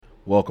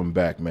Welcome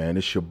back, man.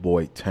 It's your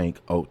boy Tank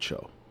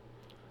Ocho,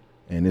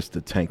 and it's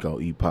the Tank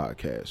OE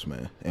podcast,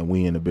 man. And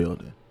we in the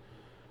building.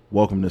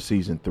 Welcome to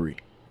season 3.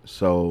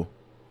 So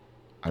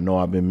I know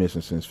I've been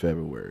missing since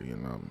February,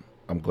 and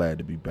I'm glad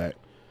to be back.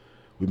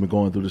 We've been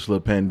going through this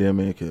little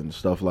pandemic and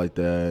stuff like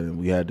that, and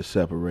we had to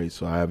separate,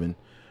 so I haven't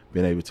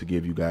been able to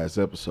give you guys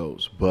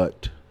episodes.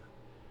 But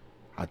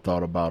I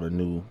thought about a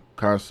new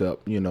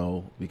concept,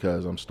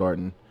 because I'm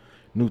starting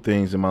new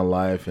things in my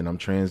life and I'm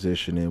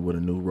transitioning with a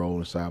new role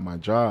inside my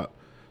job.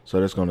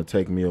 So that's going to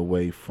take me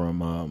away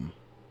from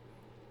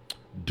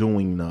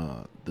doing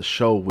the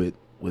show with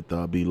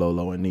B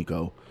Lolo and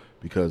Nico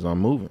because I'm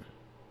moving.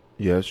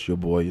 Yes, your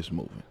boy is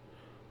moving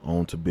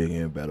on to bigger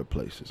and better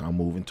places. I'm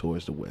moving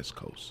towards the West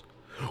Coast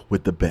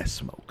with the best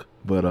smoke.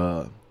 But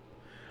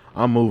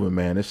I'm moving,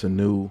 man. It's a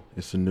new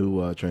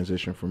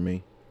transition for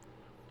me.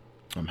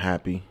 I'm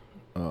happy.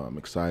 I'm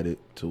excited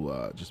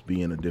to just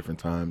be in a different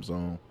time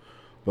zone.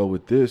 But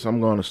with this,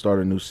 I'm going to start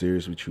a new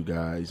series with you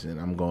guys,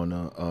 and I'm going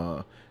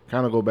to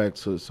kind of go back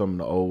to some of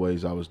the old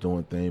ways I was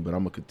doing things, but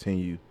I'm going to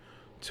continue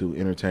to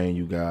entertain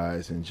you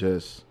guys and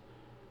just,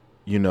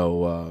 be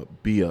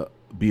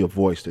a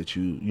voice that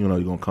you're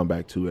going to come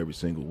back to every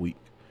single week.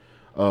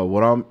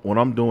 What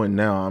I'm doing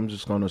now, I'm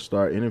just going to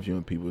start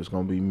interviewing people. It's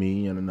going to be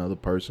me and another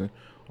person,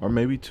 or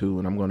maybe two,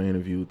 and I'm going to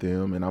interview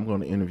them, and I'm going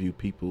to interview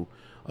people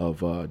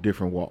of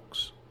different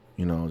walks.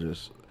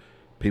 Just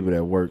people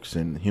that works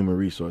in human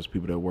resource,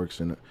 people that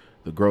works in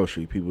the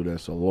grocery, people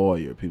that's a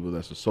lawyer, people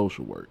that's a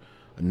social work,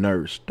 a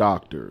nurse,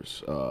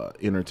 doctors,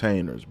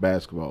 entertainers,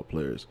 basketball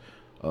players,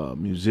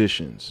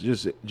 musicians,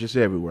 just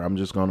everywhere. I'm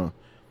just gonna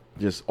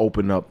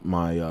open up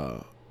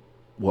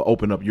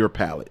open up your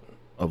palette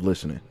of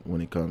listening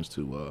when it comes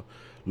to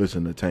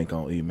listening to Tank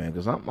on E, man,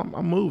 because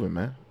I'm moving,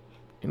 man.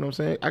 You know what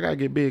I'm saying? I gotta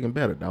get big and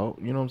better, dog.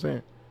 You know what I'm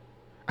saying?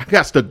 I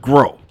got to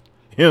grow.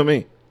 You know what I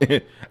mean?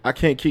 I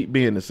can't keep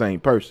being the same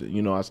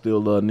person. I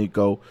still love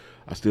Nico.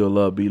 I still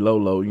love B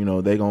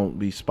Lolo. They gonna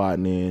be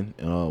spotting in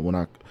when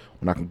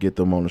I can get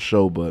them on the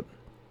show. But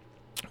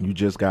you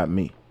just got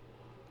me.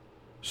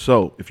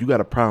 So if you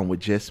got a problem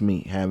with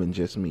having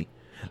just me,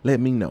 let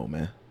me know,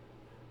 man.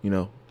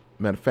 Matter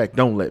of fact,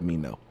 don't let me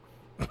know.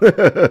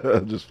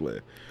 Just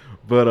play.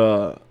 But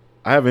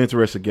I have an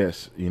interesting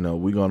guest.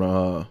 We're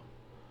gonna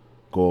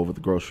go over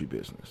the grocery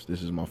business.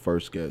 This is my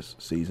first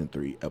guest, season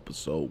 3,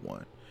 episode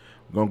 1.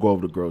 We're going to go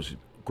over the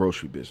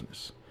grocery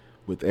business.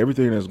 With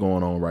everything that's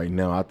going on right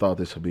now, I thought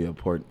this would be an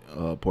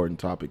important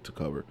topic to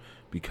cover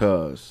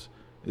because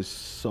there's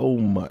so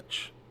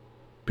much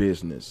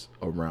business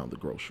around the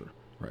grocer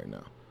right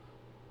now.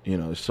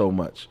 There's so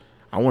much.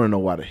 I want to know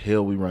why the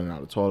hell we running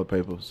out of toilet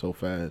paper so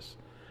fast.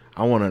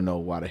 I want to know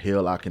why the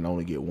hell I can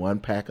only get 1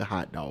 pack of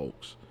hot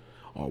dogs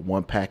or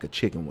 1 pack of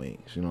chicken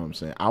wings. You know what I'm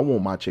saying? I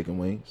want my chicken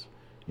wings.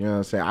 You know what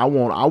I'm saying? I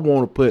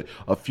want to put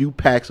a few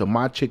packs of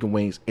my chicken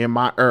wings in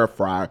my air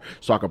fryer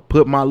so I can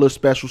put my little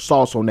special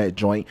sauce on that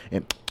joint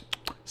and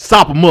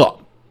sop them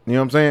up. You know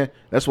what I'm saying?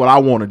 That's what I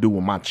want to do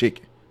with my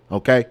chicken.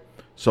 Okay?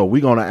 So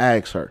we're going to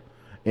ask her.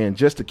 And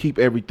just to keep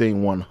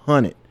everything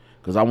 100,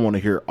 because I want to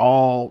hear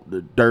all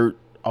the dirt,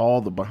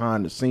 all the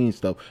behind the scenes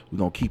stuff, we're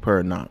going to keep her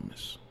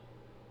anonymous.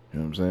 You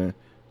know what I'm saying?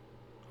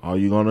 All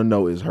you're going to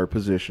know is her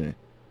position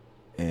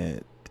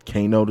and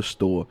can't know the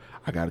store.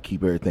 I got to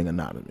keep everything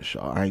anonymous,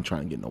 y'all. I ain't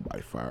trying to get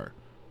nobody fired.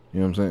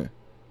 You know what I'm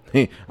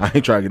saying? I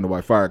ain't trying to get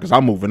nobody fired because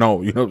I'm moving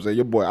on. You know what I'm saying?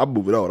 Your boy, I'm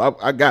moving on.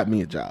 I got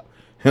me a job.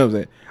 You know what I'm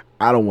saying?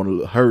 I don't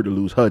want her to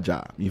lose her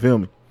job. You feel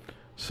me?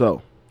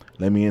 So,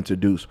 let me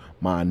introduce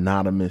my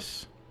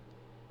anonymous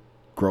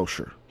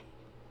grocer,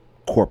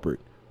 corporate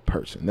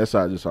person. That's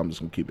how I'm just going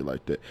to keep it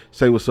like that.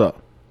 Say what's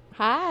up.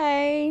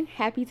 Hi.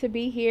 Happy to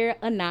be here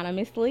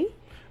anonymously.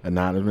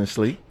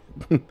 Anonymously?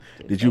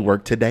 Did you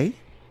work today?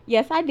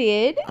 Yes, I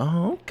did.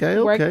 Oh,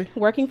 okay.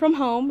 Working from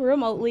home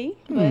remotely,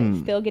 but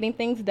still getting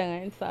things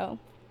done. So.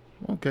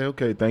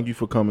 Okay. Thank you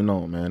for coming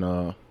on,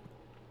 man.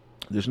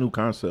 This new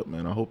concept,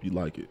 man. I hope you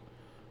like it.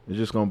 It's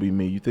just gonna be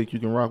me. You think you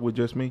can rock with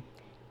just me?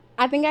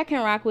 I think I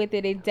can rock with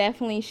it. It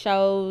definitely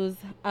shows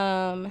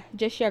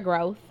just your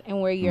growth and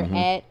where you're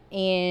at,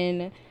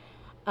 and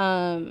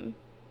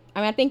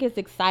I think it's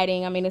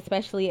exciting.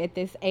 Especially at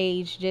this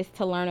age, just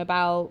to learn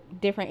about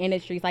different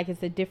industries. Like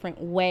it's a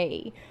different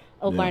way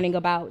of learning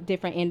about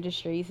different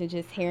industries and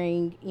just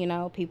hearing,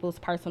 people's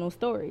personal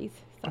stories.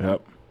 So.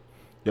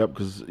 Yep.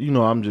 Because,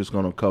 I'm just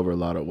going to cover a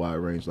lot of wide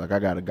range. Like I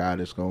got a guy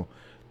that's going to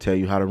tell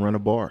you how to run a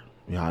bar,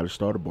 how to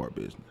start a bar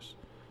business,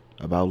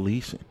 about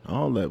leasing,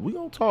 all that. We're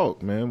going to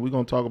talk, man. We're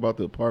going to talk about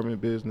the apartment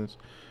business.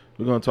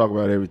 We're going to talk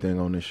about everything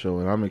on this show.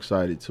 And I'm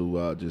excited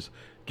to just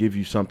give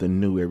you something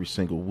new every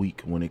single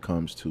week when it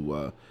comes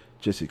to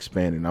just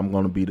expanding. I'm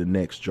going to be the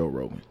next Joe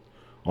Rogan.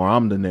 Or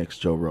I'm the next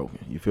Joe Rogan.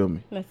 You feel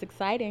me? That's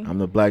exciting. I'm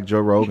the black Joe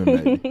Rogan,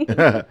 baby.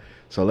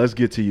 So let's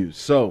get to you.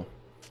 So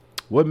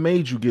what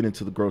made you get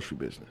into the grocery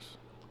business?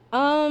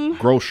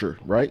 Grocer,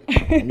 right?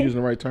 I'm using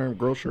the right term,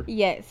 grocer?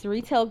 Yes,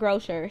 retail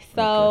grocer.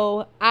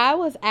 So I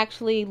was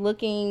actually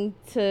looking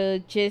to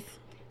just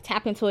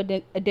tap into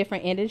a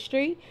different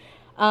industry.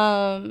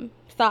 So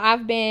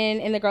I've been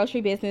in the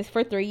grocery business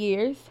for 3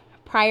 years.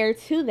 prior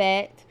to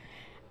that,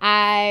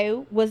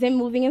 I was in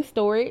moving and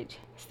storage,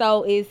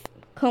 so it's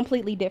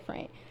completely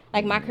different.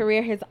 Like, my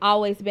career has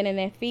always been in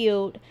that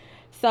field,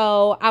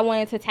 so I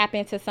wanted to tap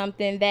into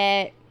something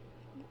that,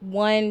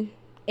 one,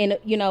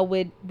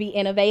 would be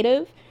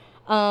innovative.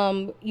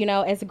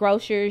 As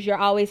grocers, you're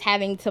always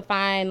having to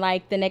find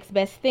like the next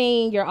best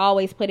thing. You're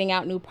always putting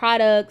out new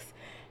products.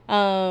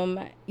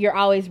 You're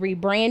always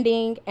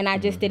rebranding, and I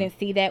just didn't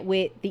see that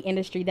with the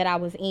industry that I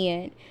was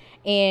in.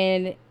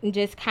 And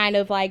just kind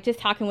of like just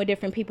talking with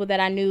different people that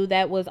I knew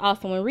that was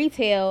also in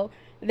retail,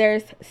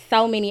 there's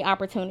so many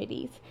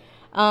opportunities.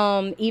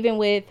 Even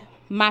with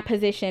my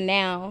position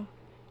now,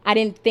 I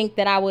didn't think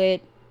that I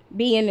would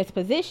be in this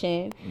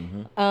position.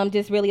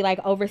 Just really like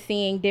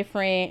overseeing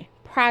different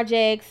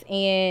projects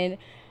and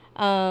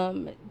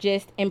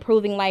just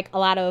improving like a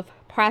lot of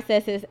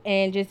processes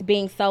and just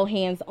being so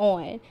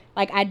hands-on.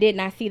 Like, I did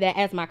not see that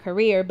as my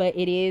career, but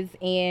it is,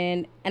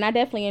 and I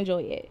definitely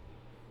enjoy it.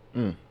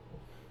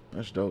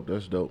 That's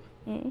dope.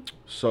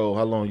 So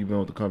how long you been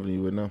with the company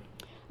you with now?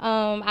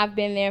 I've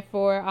been there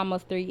for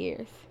almost 3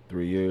 years.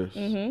 3 years?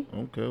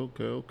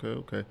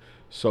 Okay.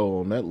 So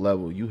on that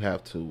level, you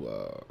have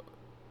to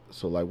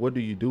so like, what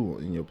do you do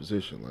in your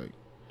position? Like,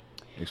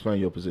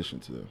 explain your position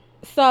to them.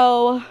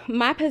 So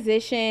my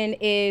position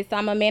is,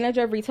 I'm a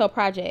manager of retail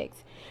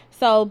projects.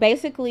 So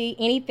basically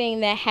anything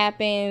that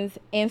happens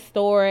in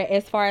store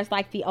as far as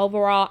like the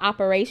overall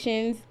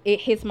operations,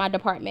 it hits my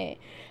department.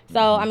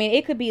 So, I mean,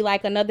 it could be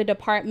like another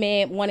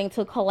department wanting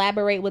to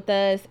collaborate with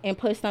us and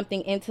push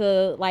something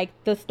into like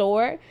the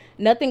store.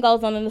 Nothing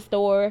goes on in the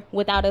store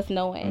without us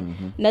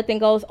knowing. Nothing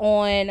goes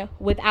on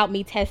without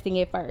me testing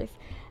it first.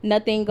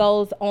 Nothing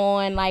goes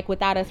on like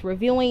without us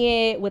reviewing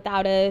it,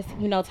 without us,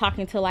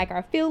 talking to like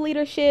our field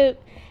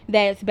leadership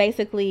that's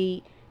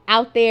basically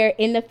out there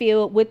in the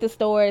field with the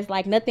stores.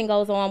 Like, nothing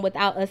goes on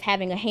without us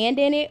having a hand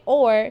in it.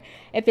 Or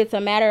if it's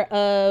a matter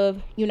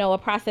of, a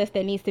process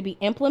that needs to be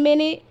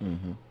implemented,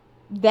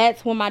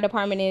 that's what my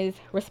department is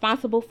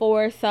responsible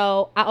for.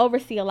 So I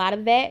oversee a lot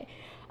of that.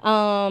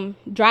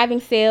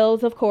 Driving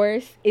sales, of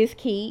course, is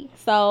key.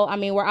 So, I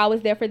mean, we're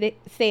always there for the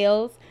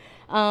sales.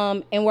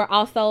 And we're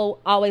also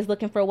always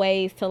looking for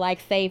ways to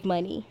like save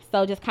money.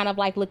 So just kind of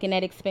like looking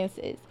at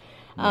expenses,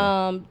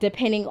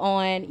 depending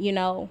on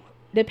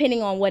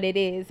what it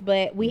is.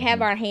 But we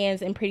have our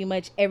hands in pretty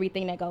much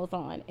everything that goes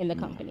on in the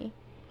company.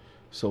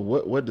 So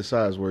what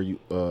decides where you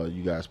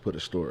guys put a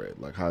store at?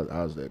 Like,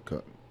 how's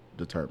that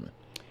determined?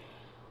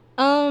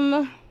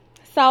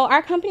 So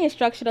our company is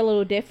structured a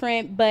little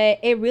different, but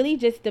it really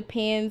just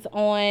depends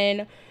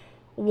on,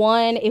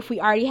 one, if we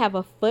already have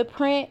a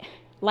footprint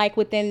like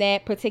within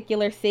that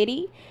particular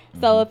city.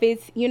 So if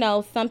it's,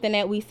 something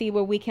that we see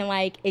where we can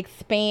like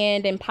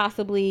expand and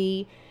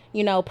possibly,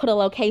 put a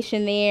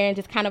location there and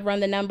just kind of run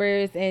the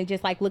numbers and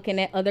just like looking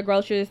at other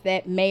grocers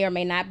that may or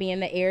may not be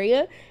in the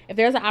area. If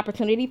there's an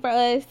opportunity for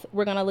us,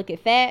 we're going to look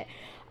at that.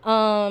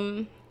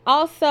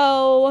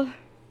 Also,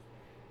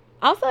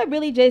 it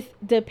really just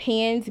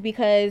depends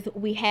because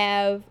we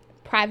have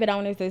private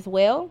owners as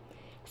well.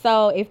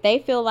 So if they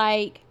feel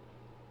like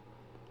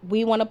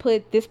we want to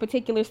put this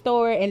particular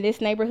store in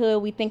this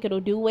neighborhood, we think it'll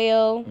do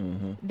well,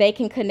 they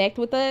can connect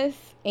with us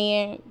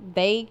and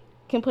they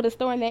can put a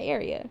store in that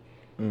area.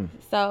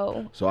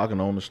 So I can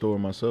own the store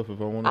myself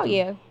if I want to? Oh,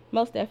 yeah,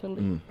 most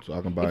definitely. So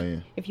I can buy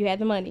in? If you had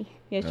the money.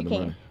 Yes, you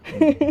can.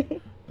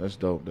 That's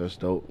dope.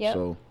 Yep.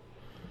 So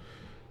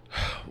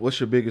what's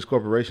your biggest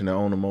corporation that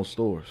own the most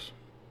stores?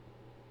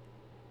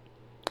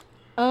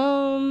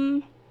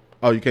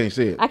 Oh, you can't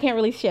say it. I can't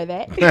really share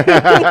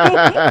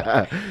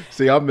that.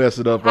 See, I'm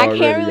messing up already. I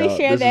can't really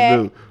share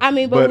that. I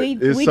mean, but we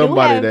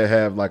somebody do that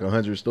have like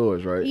 100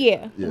 stores, right?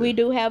 Yeah, we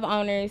do have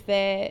owners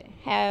that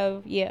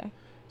have,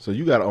 So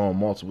you got to own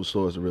multiple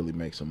stores to really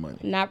make some money.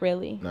 Not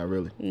really. Not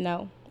really?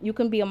 No. You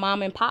can be a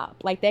mom and pop.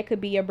 Like, that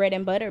could be your bread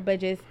and butter,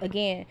 but just,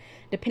 again,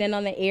 depending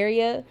on the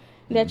area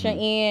that you're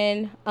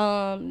in,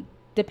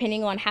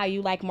 depending on how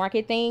you like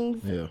market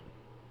things. Yeah.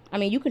 I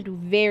mean, you can do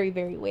very,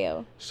 very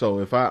well. So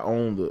if I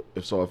own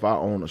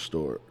a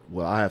store,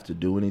 will I have to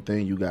do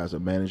anything? You guys are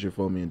manager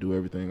for me and do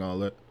everything, all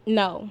that?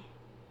 No.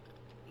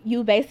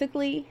 You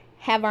basically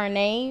have our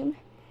name.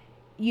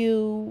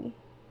 You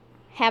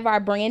have our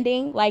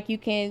branding. Like, you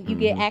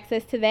get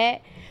access to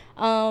that.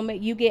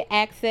 You get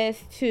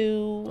access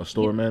to a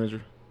store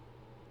manager.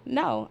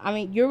 No, I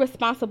mean, you're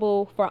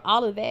responsible for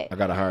all of that. I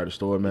gotta hire the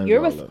store manager.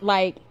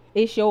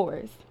 It's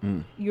yours.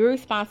 You're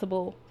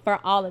responsible for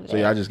all of that. So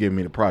y'all just give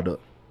me the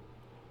product.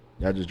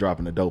 Y'all just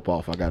dropping the dope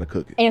off. I gotta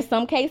cook it. In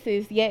some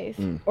cases, yes.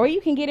 Or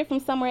you can get it from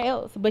somewhere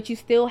else, but you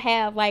still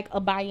have like a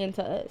buy-in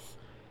to us.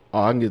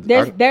 Oh, I can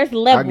get. There's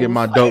levels. I get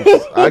my dope.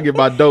 I get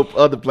my dope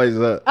other places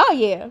up. Oh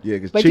yeah. Yeah,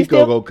 because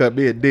Chico gonna cut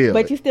me a deal.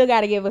 But you still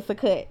gotta give us a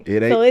cut.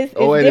 It ain't. So it's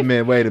wait a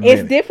minute.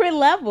 It's different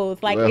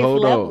levels. Like, it's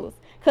levels. On.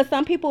 Because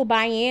some people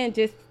buy in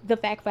just the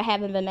fact for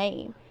having the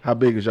name. How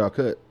big is y'all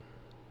cut?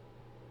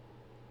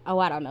 Oh,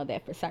 I don't know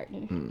that for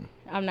certain.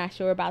 I'm not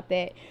sure about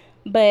that.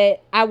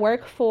 But I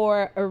work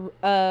for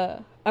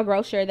a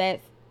grocer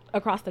that's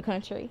across the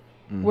country.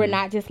 We're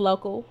not just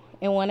local.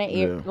 in one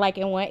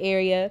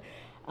area.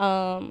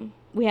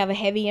 We have a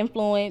heavy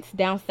influence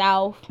down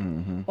south,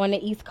 on the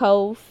East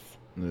Coast,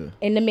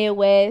 in the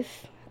Midwest.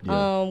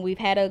 We've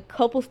had a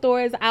couple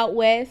stores out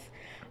west.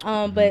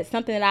 But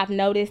something that I've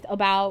noticed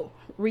about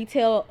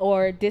retail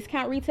or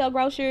discount retail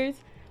grocers,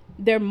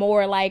 they're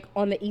more like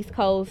on the East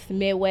Coast,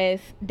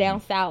 Midwest,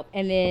 down south,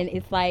 and then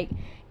it's like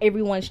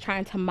everyone's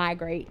trying to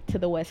migrate to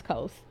the West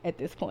Coast at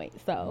this point.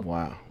 So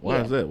wow,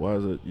 why is that? Why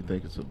is it? You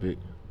think it's a big?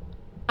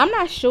 I'm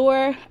not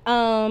sure.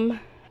 I'm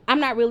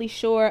not really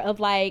sure of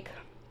like,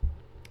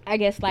 I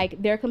guess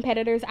like their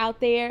competitors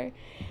out there.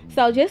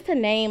 So just to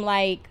name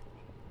like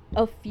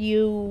a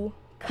few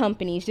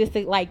companies, just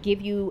to like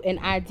give you an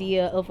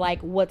idea of like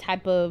what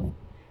type of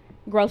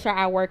grocer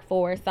I work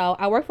for. So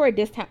I work for a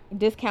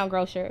discount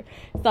grocer.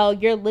 So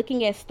you're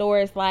looking at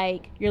stores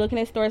like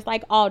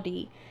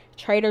Aldi,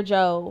 Trader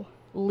Joe,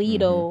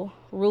 Lidl,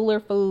 Ruler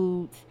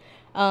Foods,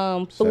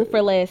 Food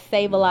for Less,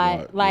 Save a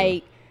Lot.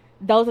 Like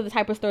those are the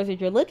type of stores that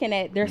you're looking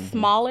at. They're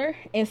smaller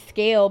in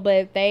scale,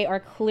 but they are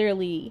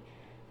clearly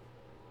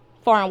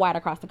far and wide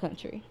across the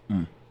country.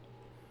 Okay.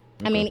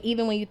 I mean,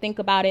 even when you think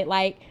about it,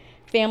 like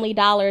Family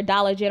Dollar,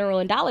 Dollar General,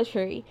 and Dollar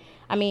Tree,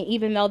 I mean,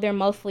 even though they're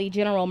mostly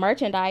general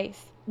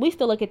merchandise, we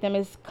still look at them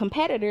as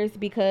competitors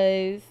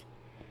because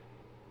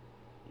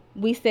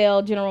we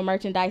sell general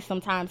merchandise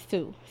sometimes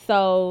too.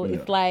 So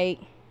it's like,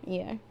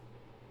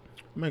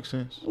 makes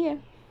sense. Yeah,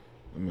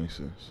 it makes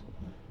sense.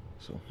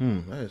 So,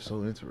 that is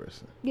so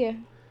interesting. Yeah.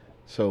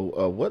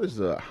 So, what is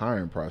the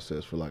hiring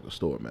process for like a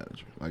store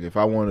manager? Like, if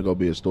I want to go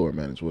be a store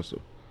manager, what's the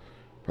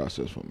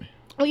process for me?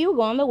 Well, you would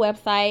go on the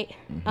website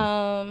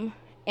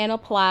and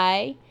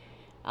apply.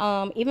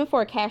 Even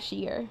for a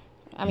cashier,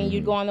 I mean,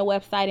 you'd go on the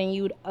website and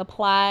you'd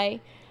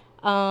apply.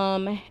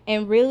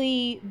 And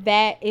really,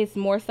 that is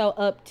more so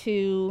up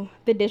to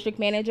the district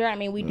manager. I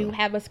mean, we do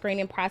have a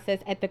screening process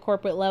at the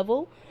corporate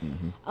level,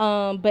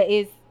 but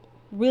it's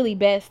really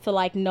best to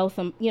like know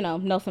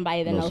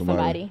somebody that knows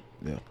somebody.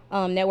 Yeah.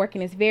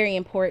 Networking is very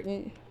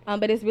important,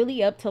 but it's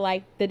really up to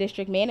like the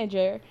district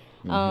manager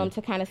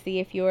to kind of see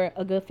if you're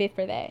a good fit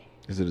for that.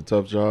 Is it a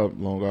tough job,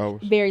 long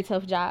hours? Very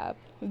tough job,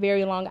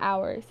 very long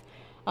hours.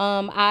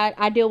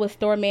 I deal with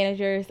store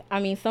managers. I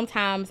mean,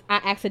 sometimes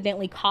I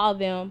accidentally call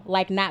them,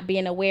 like not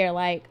being aware,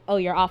 like, oh,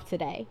 you're off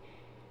today.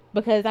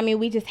 Because, I mean,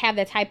 we just have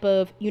that type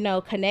of,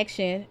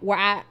 connection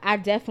where I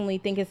definitely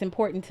think it's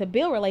important to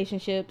build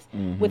relationships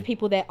with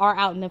people that are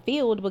out in the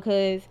field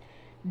because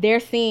they're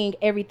seeing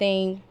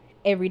everything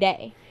every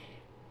day.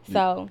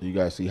 So, do you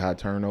guys see high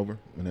turnover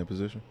in that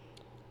position?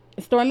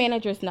 Store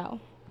managers, no.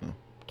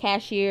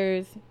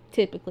 Cashiers,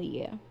 typically,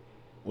 yeah.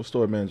 What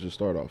store managers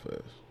start off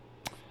as?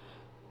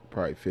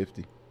 Probably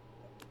 50.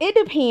 It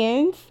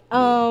depends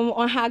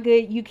on how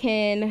good you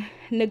can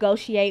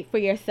negotiate for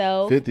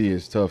yourself. 50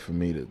 is tough for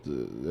me.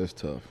 That's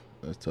tough.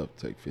 That's tough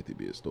to take 50 to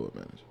be a store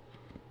manager.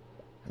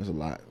 That's a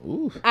lot.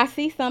 Ooh. I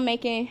see some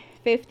making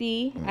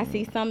 50. I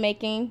see some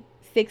making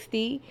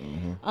 60.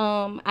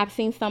 I've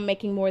seen some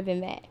making more than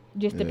that,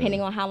 just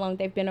depending on how long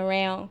they've been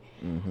around.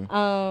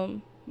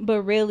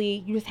 But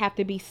really, you just have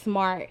to be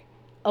smart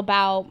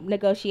about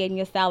negotiating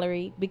your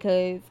salary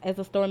because as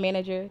a store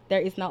manager, there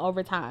is no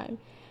overtime.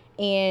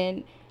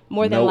 And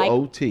more than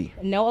likely,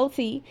 no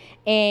OT,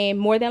 and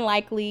more than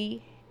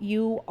likely,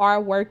 you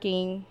are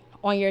working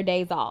on your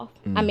days off.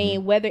 I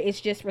mean, whether it's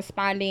just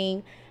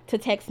responding to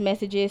text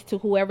messages to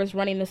whoever's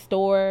running the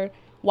store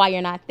while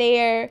you're not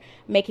there,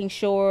 making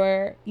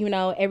sure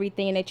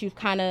everything that you've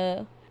kind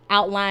of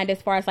outlined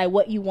as far as like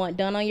what you want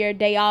done on your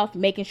day off,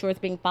 making sure it's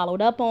being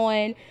followed up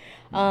on.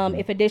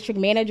 If a district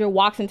manager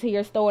walks into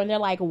your store and they're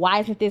like, "Why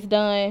isn't this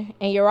done?"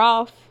 and you're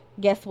off,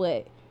 guess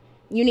what?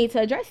 You need to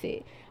address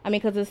it. I mean,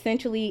 because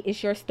essentially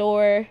it's your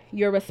store.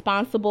 You're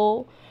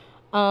responsible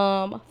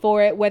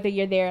for it, whether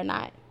you're there or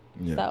not.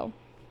 Yeah. So.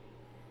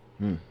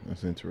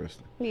 That's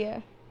interesting.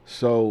 Yeah.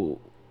 So,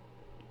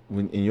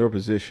 when in your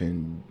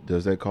position,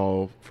 does that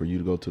call for you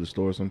to go to the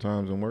store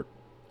sometimes and work?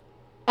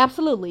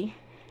 Absolutely.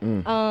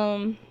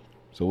 So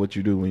what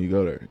you do when you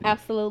go there?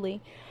 Absolutely.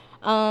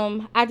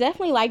 I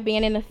definitely like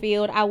being in the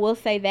field. I will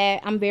say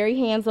that I'm very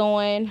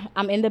hands-on.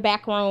 I'm in the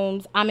back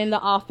rooms. I'm in the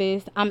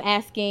office. I'm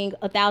asking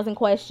 1,000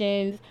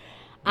 questions.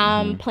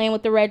 I'm playing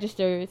with the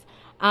registers.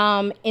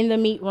 I'm in the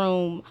meat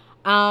room.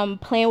 I'm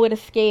playing with a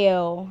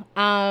scale.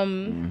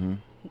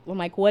 I'm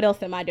like, what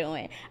else am I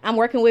doing? I'm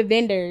working with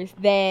vendors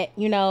that,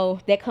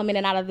 that come in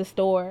and out of the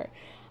store.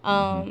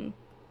 I'm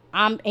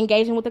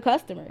engaging with the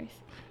customers.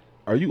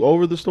 Are you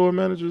over the store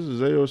managers? Is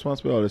that your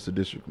responsibility? Or that's the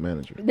district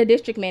manager? The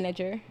district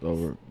manager.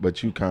 Over,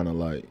 but you kind of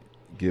like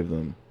give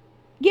them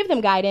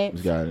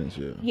guidance. Guidance,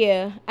 yeah.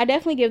 Yeah, I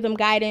definitely give them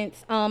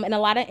guidance. In a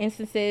lot of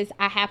instances,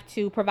 I have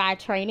to provide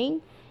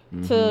training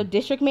to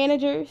district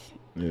managers.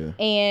 Yeah.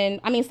 And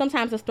I mean,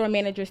 sometimes the store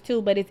managers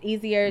too, but it's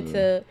easier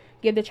to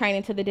give the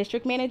training to the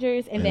district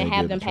managers and then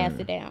have them pass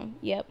it down.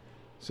 Yep.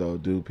 So,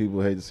 do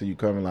people hate to see you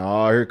coming like,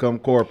 oh, here come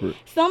corporate?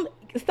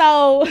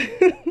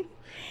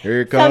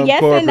 Here it comes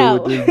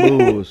corporate with these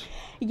bulls.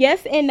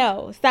 Yes and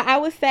no. So I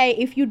would say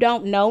if you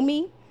don't know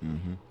me,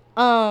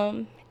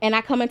 and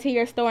I come into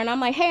your store and I'm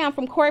like, hey, I'm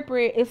from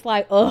corporate. It's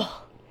like, ugh,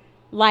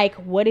 like,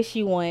 what does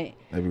she want?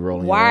 They be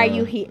rolling. Why are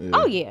you here?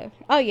 Yeah.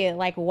 Oh yeah.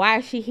 Like, why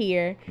is she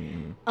here?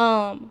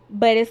 Mm-hmm.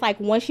 But it's like,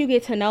 once you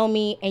get to know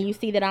me and you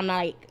see that I'm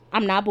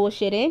not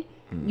bullshitting.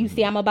 Mm-hmm. You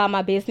see I'm about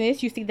my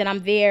business. You see that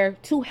I'm there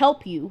to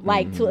help you,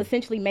 like to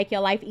essentially make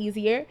your life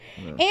easier.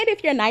 Yeah. And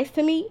if you're nice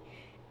to me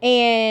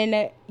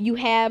and you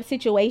have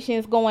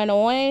situations going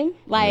on,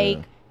 like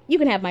you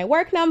can have my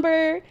work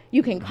number,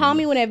 you can call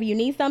me whenever you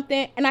need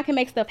something, and I can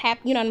make stuff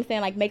happen. You know what I'm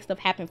saying? Like, make stuff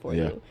happen for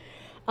you.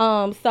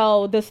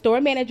 So the store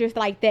managers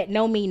like that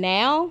know me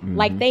now,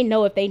 like they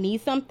know if they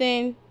need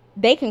something,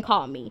 they can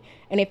call me.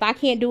 And if I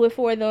can't do it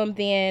for them,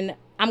 then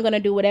I'm going to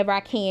do whatever I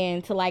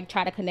can to like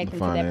try to connect them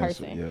to that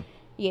person.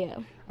 Yeah.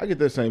 I get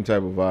that same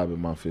type of vibe in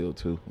my field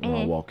too. When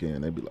I walk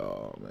in, they be like,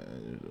 "Oh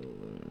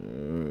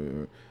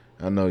man,"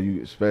 I know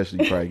you,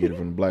 especially probably get it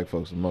from the black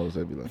folks the most.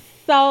 They be like,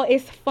 so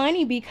it's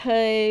funny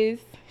because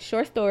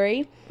short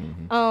story.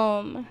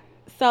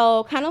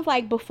 So kind of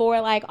like before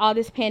like all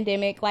this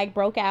pandemic like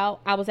broke out,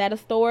 I was at a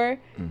store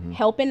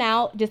helping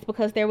out just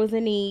because there was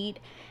a need.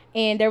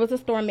 And there was a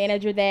store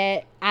manager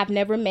that I've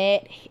never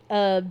met.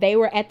 They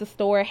were at the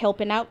store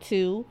helping out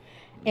too.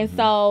 And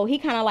so he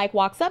kind of like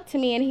walks up to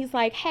me and he's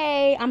like,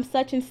 hey, I'm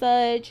such and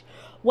such.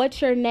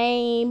 What's your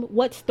name?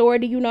 What store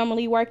do you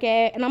normally work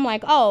at? And I'm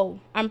like, oh,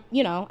 I'm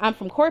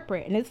from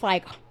corporate. And it's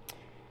like,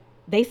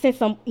 they sent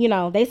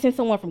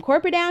someone from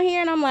corporate down here.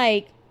 And I'm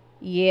like,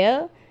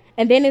 yeah.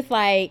 And then it's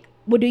like,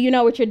 well, do you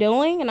know what you're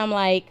doing? And I'm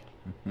like,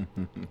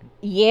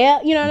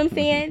 yeah, you know what I'm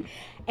saying?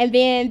 And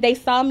then they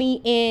saw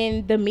me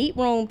in the meat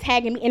room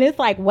tagging me. And it's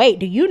like, wait,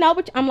 do you know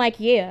what I'm like,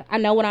 yeah, I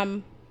know what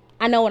I'm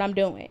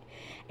doing.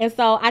 And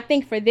so I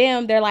think for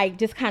them, they're like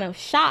just kind of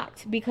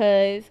shocked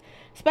because,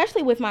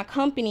 especially with my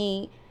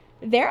company,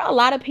 there are a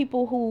lot of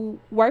people who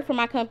work for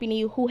my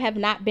company who have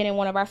not been in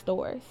one of our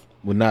stores.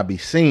 Would not be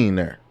seen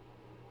there.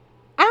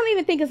 I don't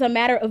even think it's a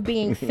matter of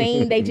being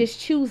seen. They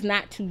just choose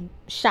not to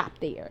shop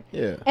there.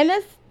 Yeah. And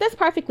that's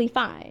perfectly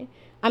fine.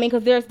 I mean,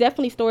 because there's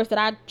definitely stores that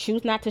I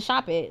choose not to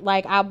shop at.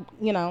 Like, I'm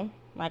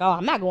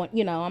not going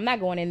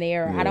in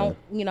there. Yeah. I don't,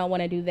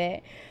 want to do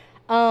that.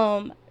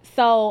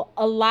 So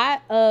a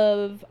lot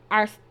of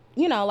our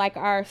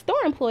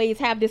store employees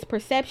have this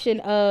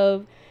perception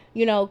of,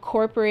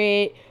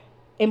 corporate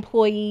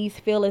employees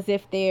feel as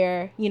if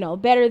they're,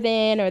 better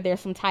than, or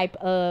there's some type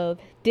of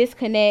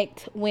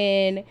disconnect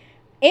when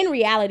in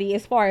reality,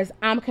 as far as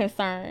I'm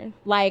concerned,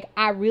 like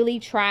I really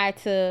try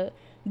to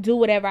do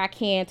whatever I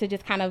can to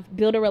just kind of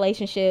build a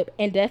relationship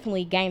and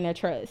definitely gain their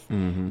trust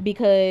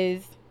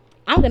because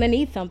I'm going to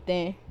need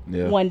something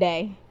one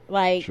day.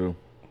 Like, true.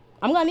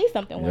 I'm going to need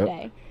something one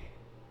day.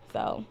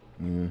 So,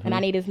 and I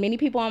need as many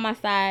people on my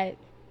side,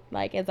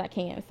 like, as I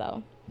can.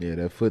 So, yeah,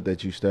 that foot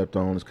that you stepped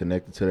on is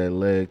connected to that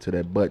leg, to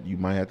that butt. You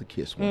might have to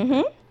kiss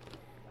one.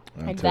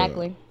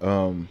 Exactly.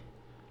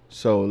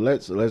 So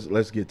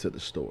let's get to the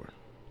store.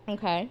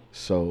 Okay.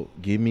 So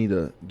give me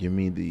the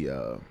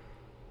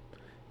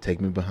take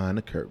me behind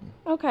the curtain.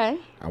 Okay.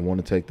 I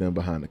want to take them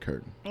behind the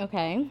curtain.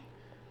 Okay.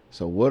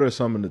 So what are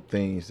some of the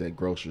things that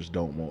grocers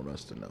don't want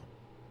us to know?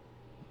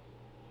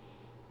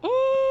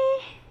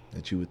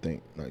 That you would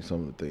think, like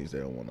some of the things they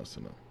don't want us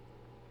to know.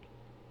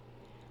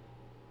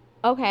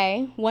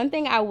 Okay. One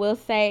thing I will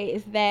say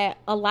is that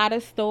a lot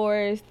of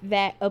stores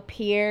that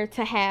appear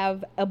to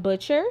have a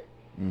butcher,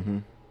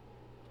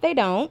 they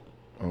don't.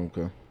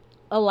 Okay.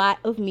 A lot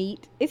of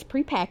meat is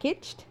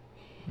prepackaged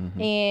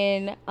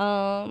and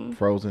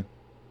frozen.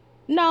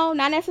 No,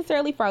 not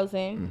necessarily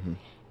frozen.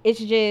 It's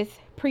just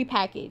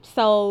prepackaged.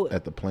 So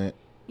at the plant.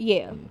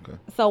 Yeah. Okay.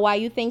 So while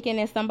you thinking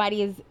that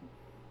somebody is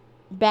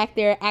back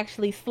there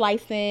actually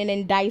slicing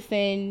and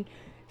dicing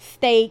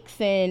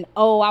steaks and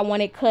I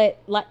want it cut,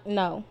 like,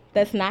 no,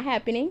 that's not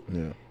happening.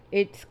 Yeah.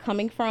 It's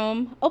coming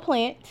from a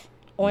plant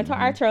onto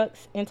our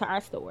trucks into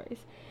our stores.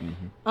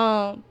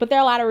 But there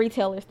are a lot of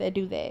retailers that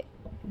do that.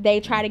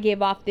 They try to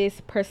give off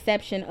this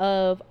perception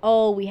of,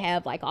 we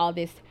have like all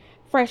this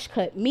fresh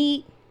cut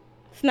meat.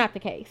 It's not the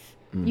case.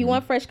 You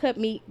want fresh cut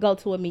meat, go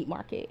to a meat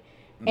market.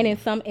 And in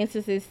some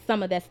instances,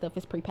 some of that stuff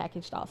is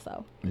prepackaged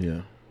also.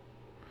 Yeah.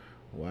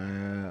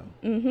 Wow.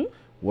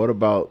 What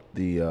about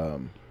the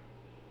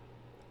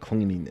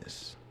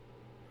cleanliness?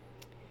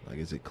 Like,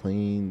 is it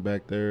clean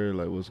back there?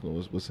 Like,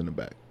 what's in the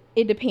back?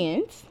 It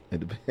depends.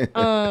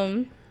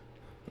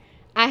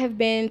 I have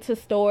been to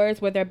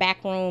stores where their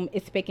back room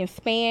is spick and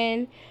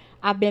span.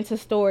 I've been to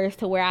stores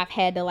to where I've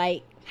had to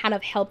like kind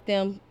of help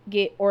them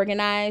get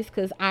organized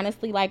because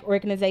honestly, like,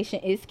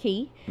 organization is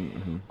key.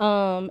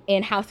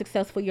 And how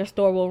successful your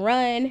store will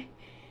run.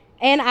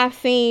 And I've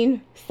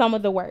seen some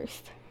of the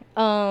worst.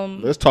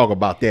 Let's talk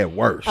about that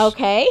worst.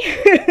 Okay.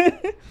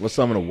 What's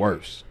some of the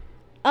worst?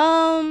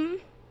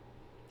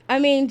 I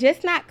mean,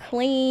 just not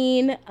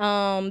clean.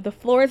 The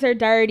floors are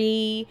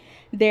dirty.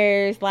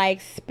 There's like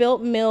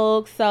spilt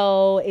milk,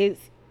 so it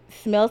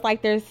smells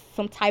like there's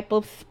some type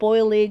of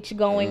spoilage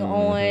going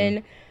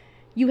on.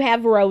 You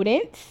have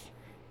rodents.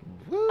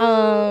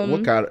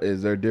 What kind of,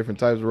 is there different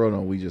types of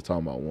rodents? Or we just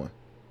talking about one?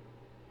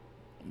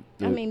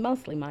 I mean,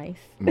 mostly mice.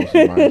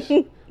 Mostly mice.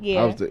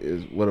 Yeah.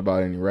 What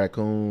about any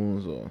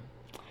raccoons or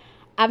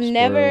I've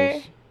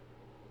squirrels?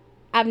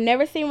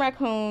 never seen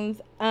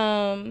raccoons.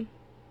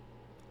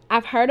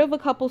 I've heard of a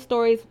couple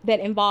stories that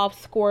involve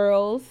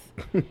squirrels,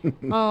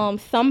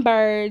 some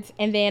birds,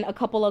 and then a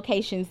couple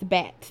locations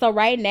bats. So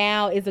right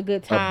now is a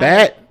good time. A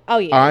bat? Oh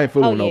yeah. I ain't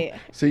fooling yeah.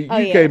 See, you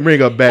can't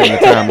bring up bat in a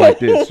time like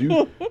this.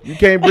 You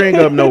can't bring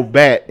up no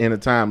bat in a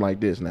time like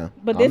this now.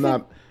 But I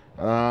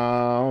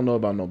don't know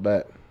about no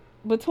bat.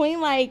 Between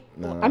like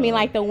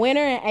the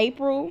winter and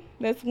April,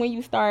 that's when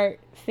you start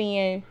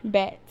seeing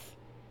bats.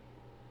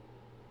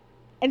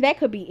 And that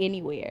could be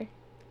anywhere.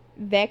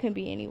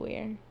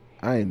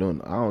 I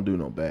don't do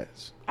no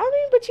bats. I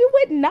mean, but you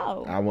wouldn't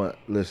know.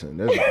 Listen,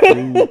 there's a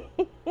few,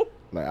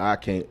 like I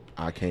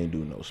can't do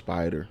no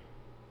spider.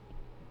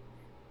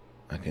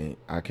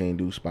 I can't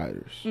do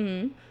spiders.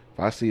 Mm-hmm. If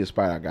I see a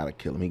spider, I gotta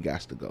kill him. He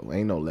got to go.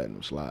 Ain't no letting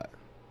him slide.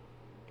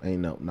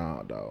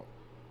 Nah, dog.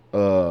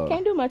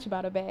 Can't do much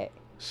about a bat.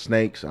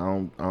 Snakes,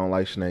 I don't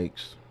like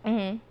snakes.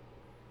 Mm-hmm.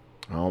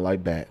 I don't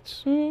like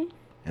bats. Mm-hmm.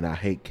 And I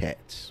hate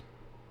cats.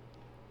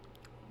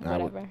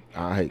 Whatever.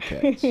 I hate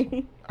cats.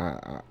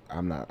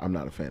 I'm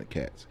not a fan of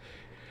cats.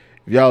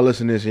 If y'all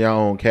listen to this and y'all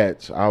own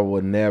cats, I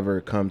would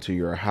never come to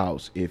your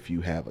house if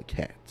you have a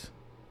cat.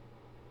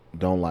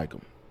 Don't like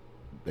them.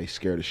 They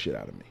scare the shit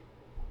out of me.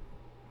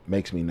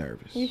 Makes me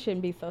nervous. You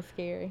shouldn't be so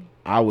scary.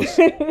 I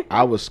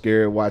was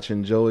scared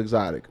watching Joe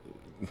Exotic.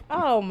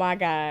 Oh my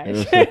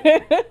gosh.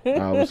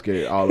 I was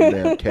scared. All the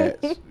damn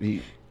cats.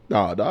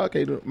 Dog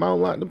can't do.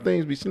 Them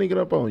things be sneaking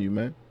up on you,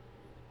 man.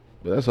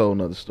 But that's a whole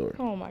nother story.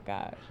 Oh my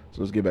gosh.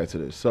 So let's get back to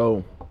this.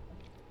 So,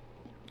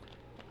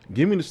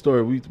 give me the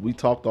story. We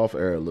talked off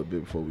air a little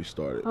bit before we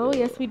started. Oh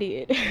yes, we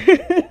did.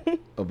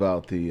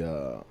 About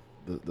the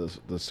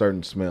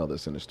certain smell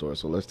that's in the store.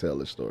 So let's tell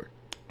this story.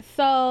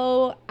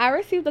 So I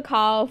received a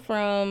call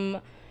from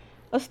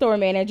a store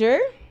manager.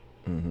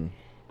 Mm-hmm.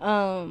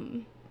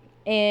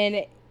 And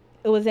it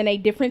was in a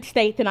different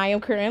state than I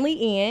am currently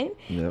in.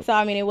 Yep. So,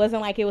 I mean, it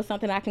wasn't like it was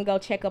something I can go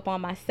check up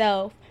on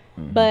myself.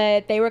 Mm-hmm.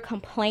 But they were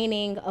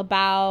complaining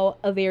about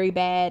a very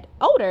bad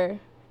odor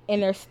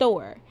in their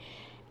store.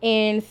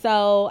 And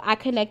so I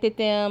connected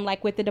them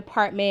like with the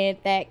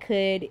department that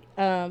could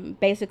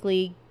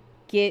basically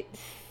get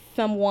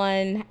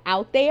someone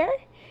out there.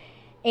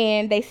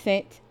 And they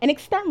sent an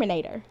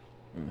exterminator.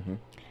 Mm-hmm.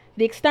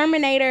 The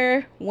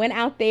exterminator went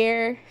out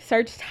there,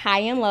 searched high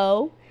and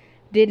low.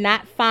 Did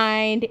not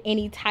find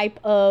any type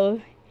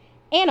of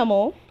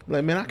animal.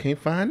 Like, man, I can't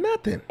find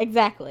nothing.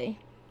 Exactly.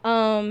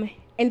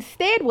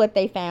 Instead, what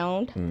they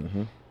found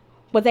mm-hmm.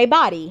 was a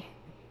body.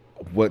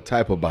 What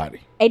type of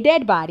body? A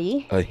dead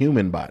body. A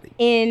human body.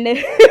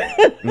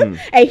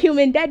 A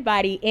human dead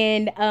body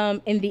in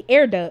the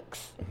air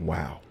ducts.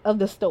 Wow. Of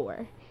the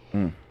store.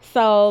 Mm.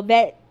 So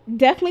that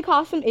definitely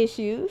caused some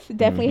issues.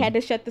 Definitely mm-hmm. had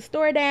to shut the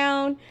store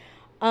down.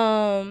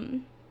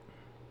 Had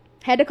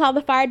to call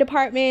the fire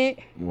department.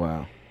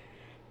 Wow.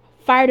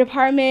 Fire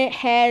department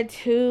had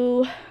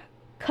to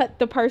cut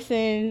the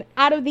person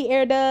out of the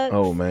air ducts.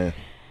 Oh, man.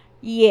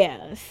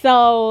 Yeah.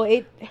 So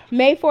it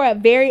made for a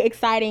very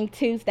exciting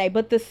Tuesday.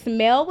 But the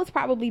smell was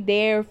probably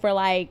there for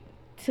like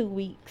 2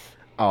 weeks.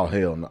 Oh,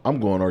 hell no. I'm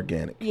going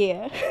organic.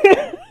 Yeah.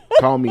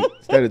 Call me,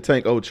 instead of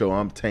Tank Ocho,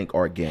 I'm Tank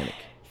Organic.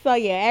 So,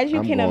 yeah, as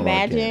you can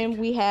imagine, organic.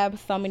 we have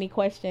so many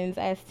questions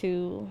as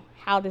to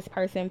how this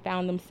person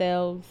found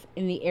themselves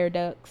in the air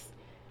ducts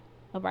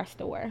of our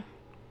store.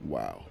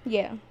 Wow.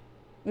 Yeah.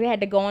 We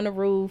had to go on the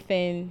roof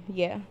and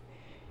yeah.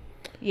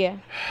 Yeah.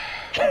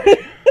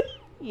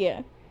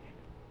 Yeah.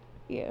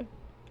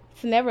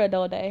 It's never a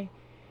dull day.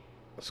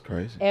 That's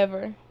crazy.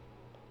 Ever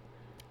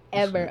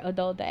a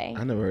dull day.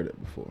 I never heard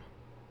it before.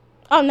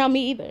 Oh, no,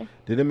 me either.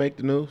 Did it make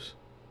the news?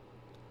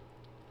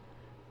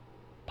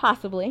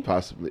 Possibly.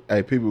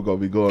 Hey, people going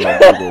to be going on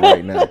Google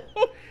right now.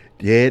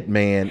 Dead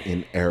man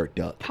in air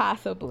duct.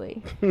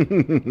 Possibly. They're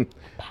going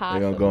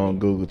to go on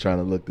Google trying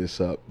to look this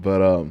up.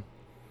 But,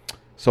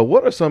 so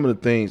what are some of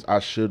the things I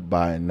should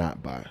buy and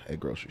not buy at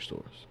grocery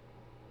stores?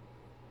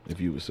 If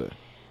you would say.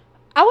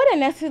 I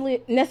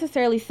wouldn't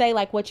necessarily say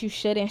like what you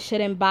should and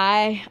shouldn't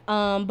buy.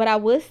 But I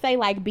would say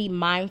like be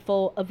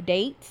mindful of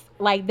dates.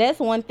 Like that's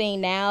one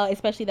thing now,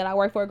 especially that I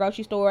work for a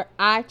grocery store.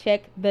 I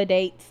check the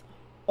dates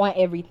on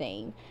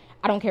everything.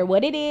 I don't care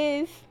what it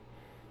is.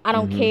 I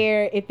don't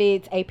care if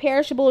it's a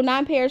perishable,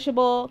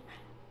 non-perishable.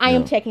 I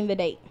am checking the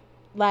date.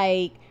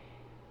 Like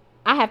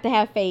I have to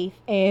have faith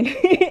in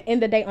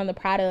the date on the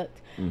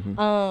product.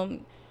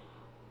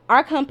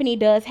 Our company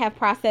does have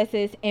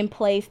processes in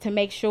place to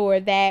make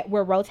sure that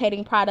we're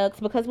rotating products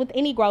because with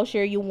any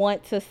grocer, you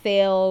want to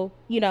sell,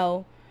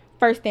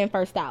 first in,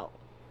 first out.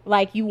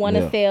 Like you want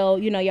to sell,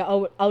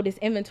 your oldest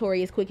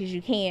inventory as quick as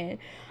you can.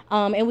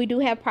 And we do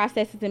have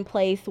processes in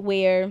place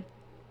where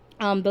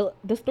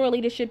the store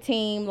leadership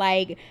team,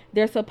 like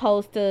they're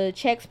supposed to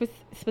check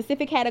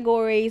specific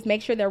categories,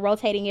 make sure they're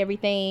rotating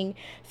everything.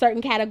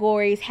 Certain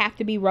categories have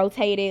to be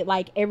rotated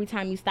like every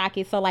time you stock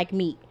it. So like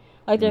meat.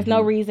 Like, there's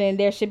no reason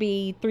there should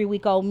be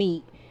 3-week-old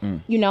meat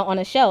on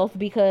a shelf,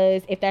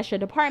 because if that's your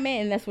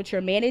department and that's what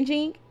you're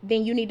managing,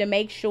 then you need to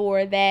make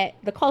sure that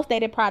the close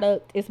dated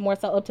product is more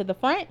so up to the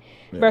front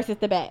versus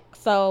the back.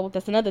 So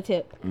that's another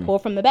tip. Pull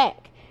from the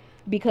back,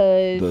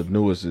 because the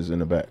newest is in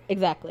the back.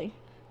 Exactly.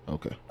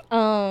 Okay.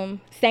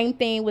 Same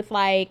thing with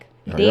like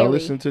dairy. Y'all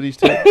listen to these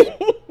tips.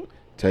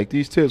 Take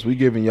these tips. We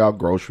giving y'all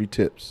grocery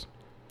tips.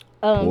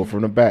 Pull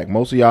from the back.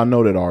 Most of y'all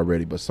know that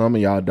already, but some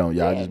of y'all don't.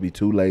 Y'all just be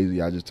too lazy.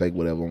 Y'all just take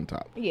whatever on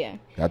top. Yeah.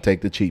 Y'all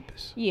take the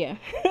cheapest. Yeah.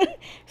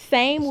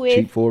 It's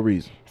cheap for a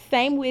reason.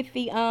 Same with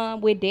the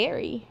with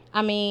dairy.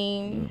 I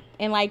mean,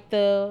 and like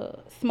the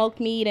smoked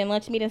meat and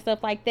lunch meat and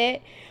stuff like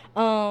that.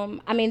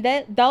 I mean,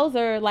 those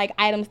are like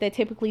items that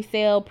typically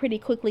sell pretty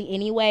quickly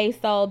anyway,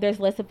 so there's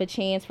less of a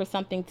chance for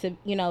something to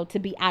to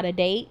be out of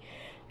date.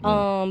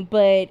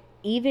 But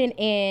even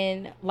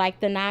in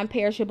like the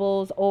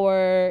non-perishables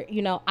or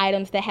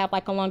items that have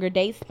like a longer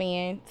date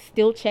span,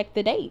 still check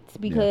the dates,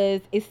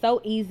 because it's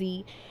so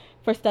easy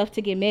for stuff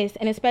to get missed,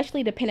 and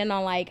especially depending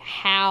on like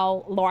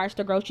how large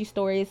the grocery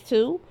store is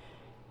too.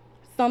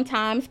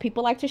 Sometimes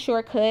people like to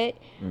shortcut.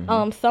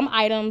 Some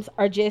items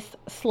are just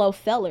slow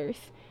sellers.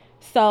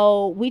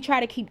 So we try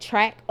to keep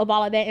track of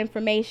all of that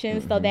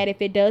information so that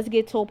if it does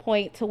get to a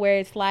point to where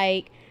it's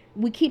like,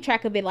 we keep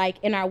track of it like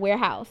in our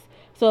warehouse.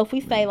 So if we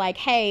say like,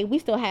 hey, we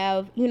still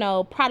have,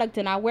 product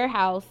in our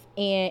warehouse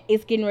and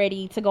it's getting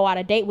ready to go out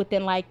of date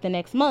within like the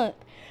next month,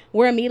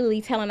 we're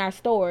immediately telling our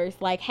stores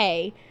like,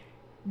 hey,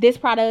 this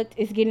product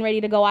is getting ready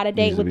to go out of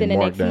date within the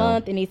next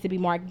month. It needs to be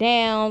marked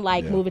down,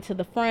 like move it to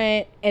the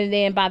front. And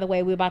then, by the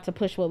way, we're about to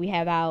push what we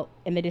have out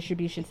in the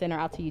distribution center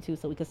out to you too,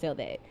 so we can sell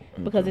that.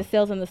 Because it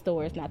sells in the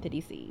stores, not the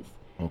DCs.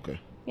 Okay.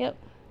 Yep.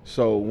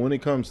 So when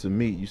it comes to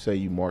meat, you say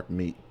you mark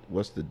meat.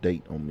 What's the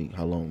date on meat?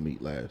 How long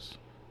meat lasts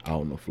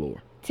out on the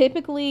floor?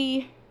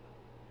 Typically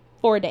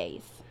 4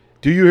 days.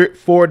 Do you hear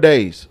 4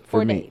 days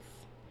for meat?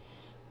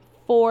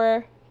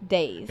 4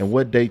 days. And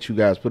what date you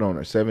guys put on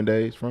there? 7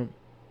 days from?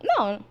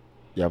 No.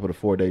 Y'all put a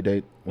 4-day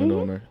date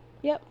window on there?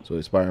 Yep. So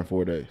it's expiring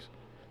 4 days.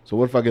 So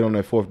what if I get on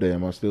that 4th day?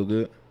 Am I still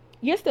good?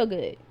 You're still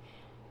good.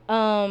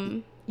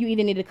 You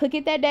either need to cook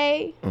it that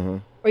day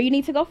or you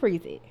need to go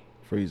freeze it.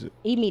 Freeze it.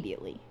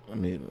 Immediately. I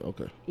mean,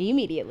 okay.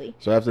 Immediately.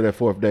 So after that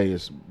 4th day,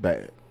 it's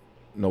bad.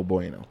 No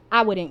bueno.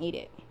 I wouldn't eat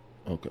it.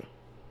 Okay.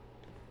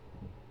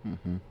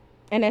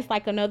 And that's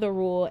like another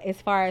rule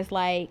as far as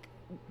like,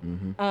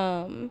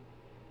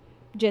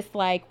 just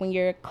like when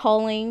you're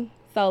culling.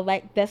 So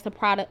like that's the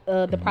product,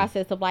 the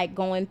process of like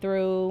going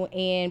through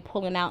and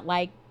pulling out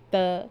like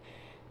the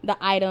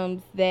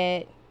items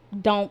that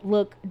don't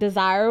look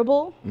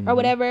desirable or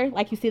whatever.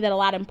 Like you see that a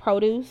lot in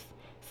produce.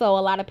 So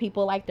a lot of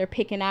people like they're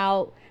picking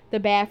out the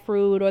bad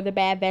fruit or the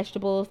bad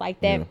vegetables.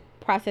 Like that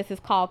process is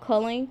called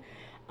culling.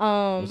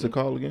 What's it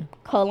called again?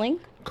 Culling.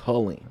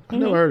 Culling. I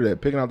never heard of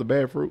that. Picking out the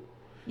bad fruit.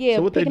 Yeah.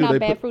 So what picking they do? Out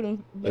bad fruit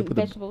and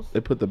vegetables. They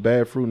put the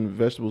bad fruit and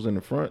vegetables in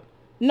the front.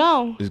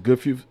 No, it's good.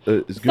 Fruits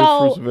and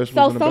vegetables.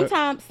 So in the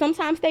back?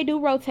 sometimes they do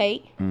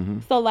rotate.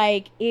 So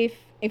like if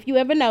you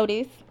ever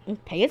notice,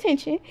 pay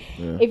attention.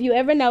 Yeah. If you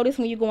ever notice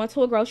when you go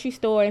into a grocery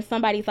store and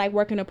somebody's like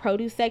working the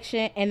produce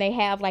section and they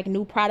have like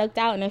new product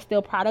out and there's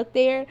still product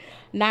there,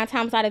 9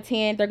 times out of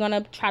 10 they're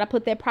gonna try to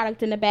put that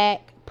product in the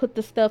back, put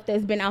the stuff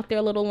that's been out there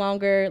a little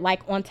longer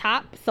like on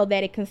top so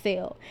that it can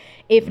sell.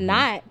 If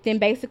not, then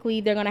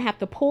basically they're gonna have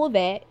to pull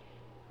that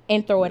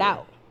and throw it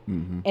out,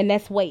 and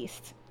that's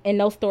waste. And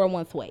no store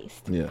wants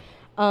waste. Yeah.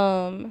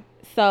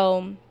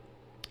 So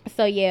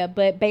yeah,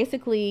 but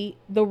basically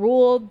the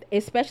rule,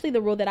 especially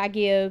the rule that I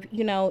give,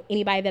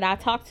 anybody that I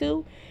talk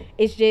to,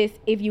 is just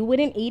if you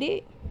wouldn't eat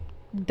it,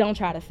 don't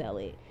try to sell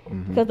it.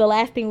 Because the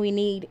last thing we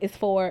need is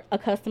for a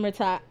customer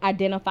to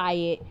identify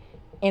it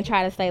and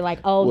try to say like,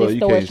 oh, this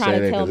store is trying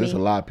to tell me. There's a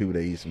lot of people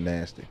that eat some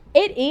nasty.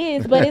 It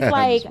is, but it's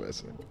like,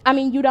 I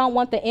mean, you don't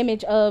want the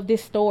image of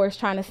this store is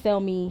trying to sell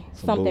me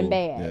something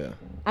bad. Yeah.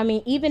 I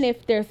mean, even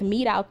if there's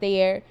meat out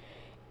there,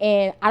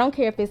 and I don't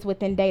care if it's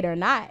within date or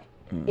not,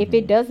 if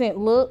it doesn't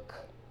look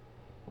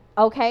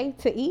okay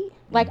to eat.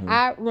 Like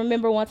I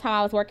remember one time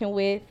I was working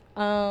with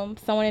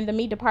someone in the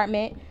meat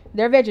department.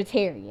 They're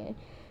vegetarian,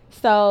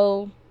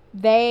 so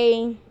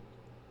they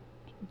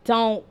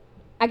don't.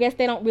 I guess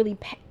they don't really.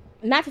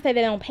 Not to say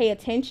they don't pay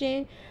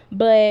attention,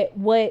 but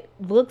what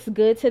looks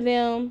good to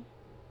them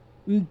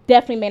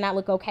definitely may not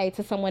look okay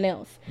to someone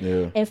else.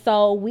 Yeah. And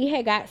so we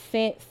had got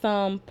sent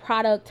some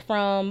product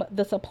from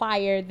the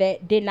supplier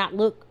that did not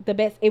look the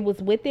best. It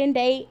was within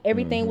date.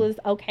 Everything was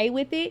okay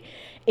with it.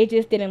 It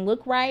just didn't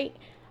look right.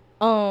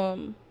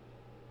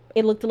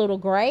 It looked a little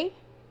gray.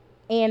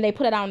 And they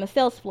put it out on the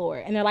sales floor.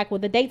 And they're like, well,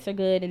 the dates are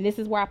good. And this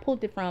is where I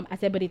pulled it from. I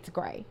said, but it's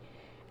gray.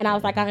 And I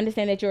was like, I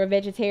understand that you're a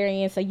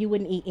vegetarian, so you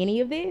wouldn't eat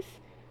any of this.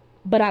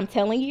 But I'm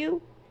telling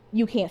you,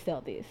 you can't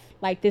sell this.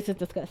 Like, this is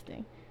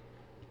disgusting.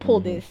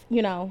 Pull this,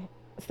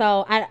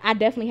 So I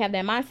definitely have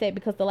that mindset,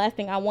 because the last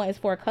thing I want is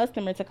for a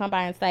customer to come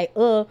by and say,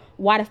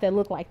 why does that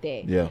look like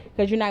that? Yeah.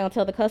 Because you're not going to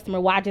tell the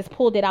customer, well, I just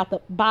pulled it out the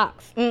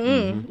box.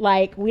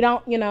 Like, we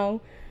don't,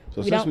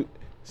 So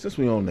since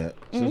we own that,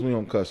 since we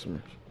own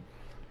customers,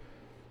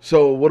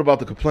 so what about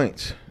the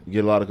complaints? You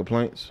get a lot of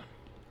complaints?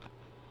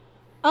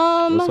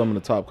 What's some of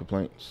the top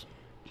complaints?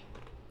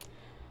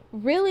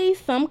 Really,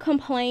 some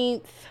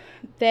complaints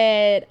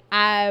that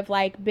I've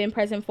like been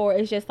present for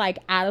is just like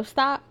out of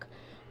stock,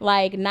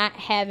 like not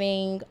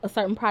having a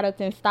certain product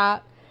in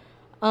stock.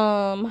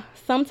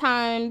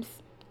 Sometimes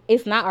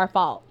it's not our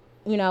fault,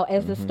 you know,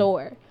 as the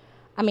store.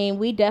 I mean,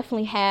 we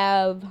definitely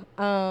have,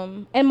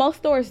 and most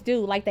stores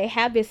do, like they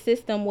have this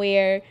system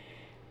where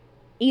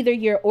either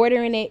you're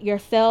ordering it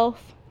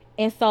yourself,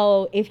 and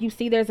so if you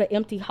see there's an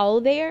empty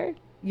hole there,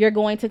 you're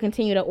going to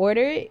continue to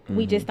order it.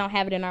 We just don't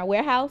have it in our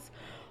warehouse.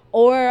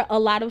 Or a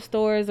lot of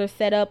stores are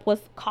set up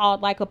what's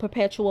called like a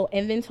perpetual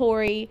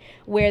inventory,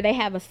 where they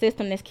have a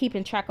system that's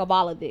keeping track of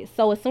all of this.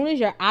 So as soon as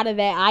you're out of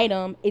that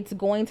item, it's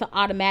going to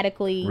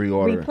automatically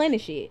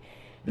replenish it.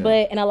 Yeah.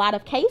 But in a lot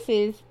of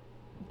cases,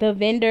 the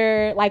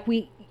vendor, like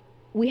we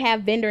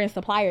have vendor and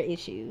supplier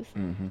issues.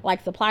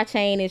 Like supply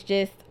chain is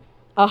just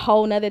a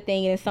whole nother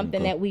thing, and it's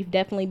something that we've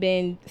definitely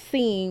been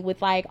seeing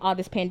with like all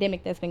this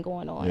pandemic that's been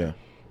going on. Yeah.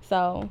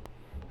 So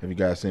have you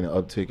guys seen an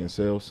uptick in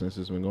sales since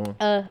it's been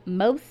going?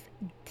 Most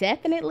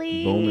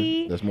definitely.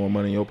 Booming. That's more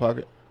money in your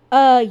pocket?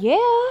 Yeah.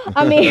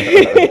 I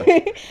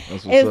mean,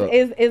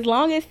 as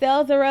long as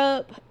sales are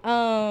up,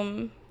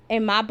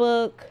 in my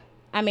book,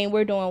 I mean,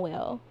 we're doing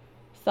well.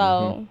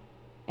 So,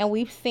 and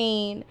we've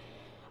seen,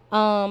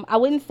 I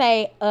wouldn't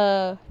say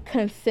a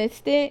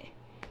consistent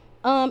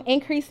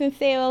increase in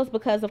sales,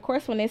 because of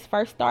course when this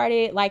first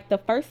started, like the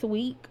first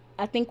week,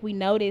 I think we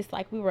noticed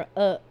like we were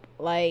up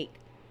like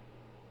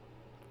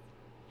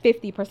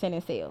 50%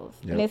 in sales.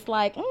 Yep. And it's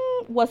like,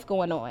 what's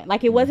going on?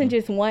 Like it wasn't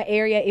just one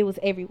area, it was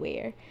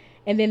everywhere.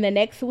 And then the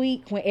next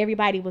week when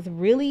everybody was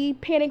really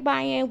panic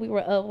buying, we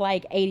were up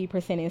like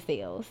 80% in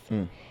sales.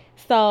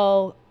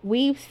 So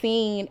we've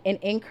seen an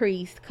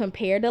increase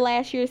compared to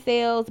last year's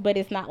sales, but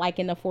it's not like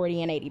in the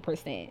 40 and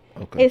 80%.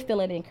 Okay. It's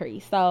still an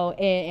increase. So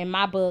in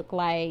my book,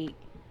 like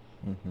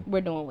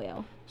we're doing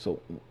well.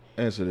 So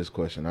answer this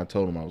question. I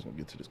told him I was going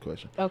to get to this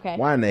question. Okay.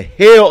 Why in the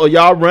hell are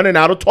y'all running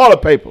out of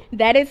toilet paper?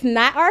 That is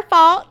not our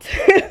fault.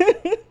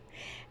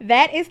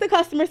 That is the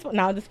customer's fault.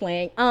 No, I'm just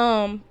playing.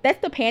 That's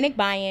the panic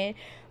buying.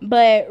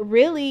 But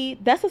really,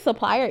 that's a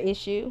supplier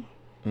issue.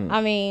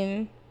 I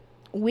mean,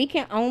 we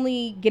can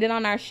only get it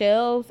on our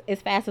shelves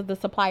as fast as the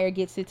supplier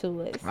gets it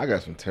to us. I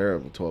got some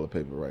terrible toilet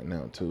paper right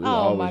now, too. It's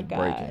always my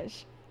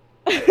gosh.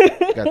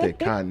 Got that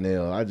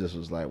Cottonelle. I just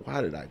was like,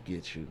 why did I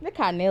get you? The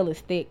Cottonelle is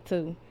thick,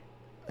 too.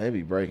 They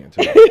be breaking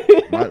too.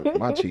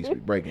 my cheeks be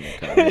breaking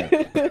that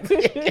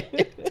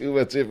Cottonelle. Too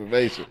much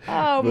information.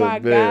 Oh my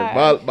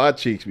god. My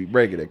cheeks be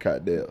breaking that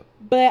Cottonelle.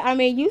 But I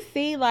mean, you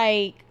see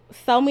like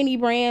so many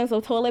brands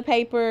of toilet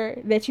paper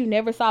that you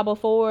never saw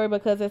before,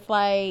 because it's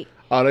like,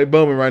 oh, they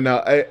booming right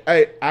now.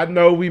 Hey, I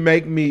know we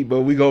make meat,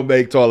 but we gonna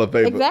make toilet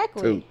paper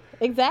too.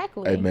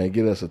 Exactly. Hey man,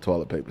 get us a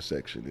toilet paper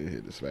section in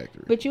here, this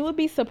factory. But you would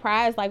be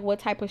surprised like what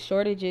type of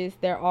shortages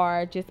there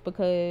are just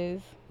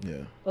because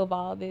of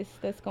all this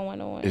that's going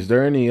on. Is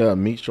there any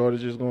meat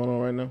shortages going on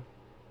right now?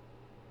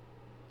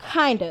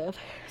 Kind of.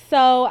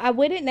 So I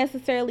wouldn't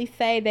necessarily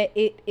say that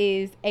it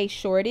is a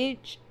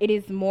shortage. It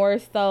is more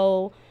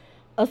so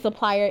a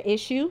supplier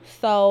issue.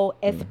 So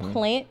as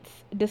plants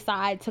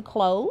decide to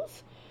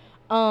close,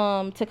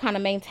 to kind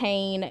of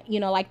maintain, you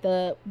know, like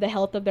the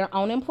health of their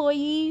own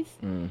employees,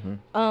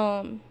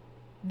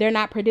 they're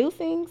not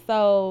producing,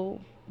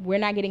 so we're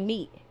not getting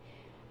meat.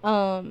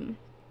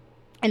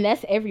 And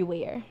that's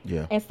everywhere.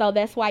 Yeah. And so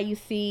that's why you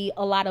see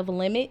a lot of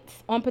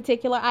limits on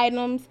particular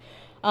items.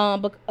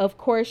 But of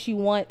course, you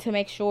want to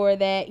make sure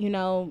that, you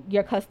know,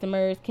 your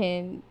customers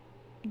can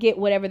get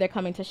whatever they're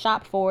coming to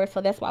shop for.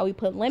 So that's why we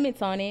put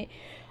limits on it.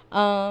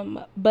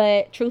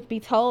 But truth be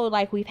told,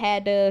 like we've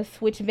had to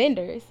switch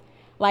vendors.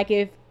 Like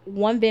if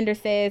one vendor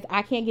says,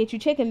 I can't get you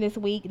chicken this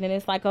week, then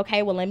it's like,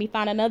 okay, well, let me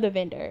find another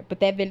vendor.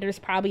 But that vendor's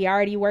probably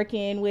already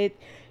working with,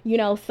 you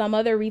know, some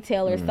other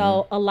retailer.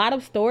 So a lot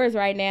of stores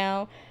right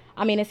now,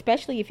 I mean,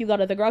 especially if you go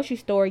to the grocery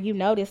store, you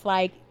notice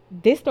like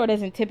this store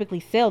doesn't typically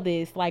sell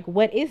this. Like,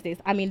 what is this?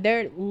 I mean,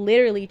 they're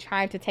literally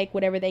trying to take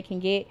whatever they can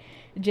get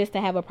just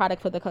to have a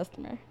product for the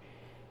customer.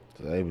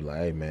 So they be like,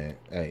 hey, man,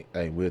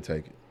 hey, we'll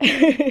take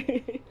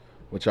it.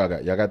 What y'all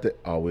got? Y'all got that?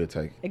 Oh, we'll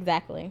take it.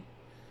 Exactly.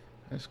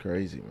 That's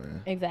crazy,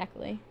 man.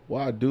 Exactly.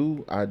 Well, I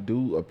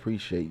do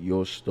appreciate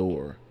your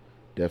store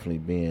definitely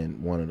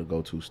being one of the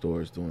go-to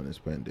stores during this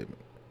pandemic.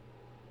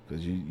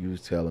 Because you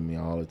was telling me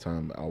all the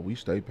time, oh, we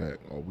stay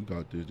packed. Oh, we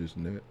got this,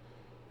 and that.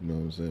 You know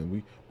what I'm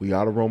saying? We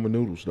out of Roman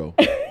noodles, though.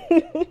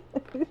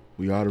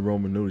 We out of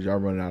Roman noodles. Y'all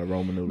running out of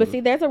Roman noodles. But see,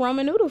 there's a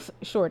Roman noodles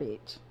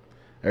shortage.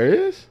 There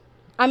is?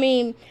 I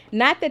mean,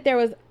 not that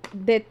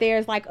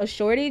there's like a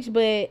shortage,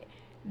 but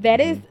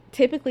that is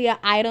typically an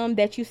item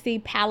that you see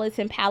pallets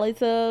and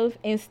pallets of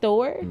in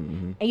store.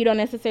 And you don't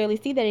necessarily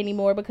see that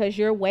anymore because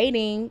you're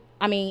waiting.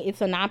 I mean,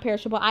 it's a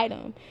non-perishable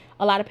item.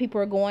 A lot of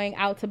people are going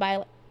out to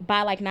buy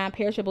like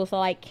non-perishable, so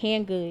like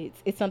canned goods.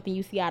 It's something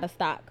you see out of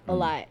stock a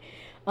lot.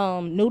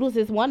 Noodles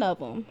is one of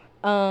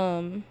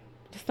them.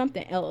 Just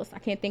something else. I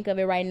can't think of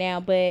it right now,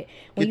 but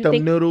when you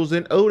think noodles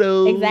and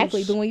oodles.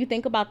 Exactly. But when you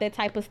think about that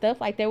type of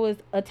stuff, like there was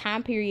a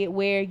time period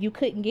where you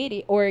couldn't get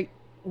it, or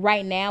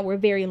right now we're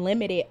very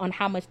limited on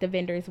how much the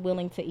vendor is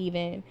willing to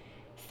even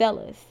sell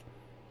us.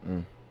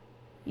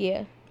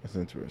 Yeah, that's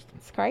interesting.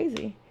 It's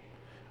crazy.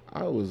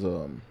 I was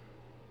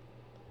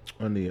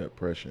under the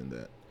impression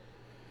that,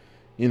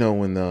 you know,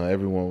 when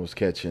everyone was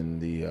catching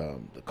the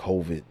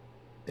COVID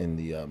in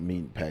the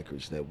meat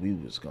package, that we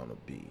was gonna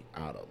be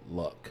out of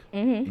luck.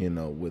 You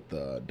know, with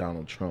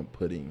Donald Trump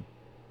putting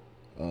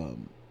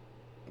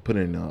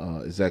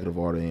executive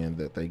order in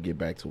that they get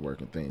back to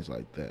work and things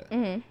like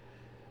that.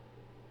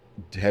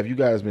 Have you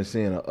guys been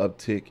seeing an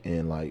uptick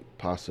in like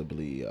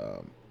possibly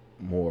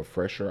more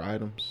fresher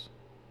items,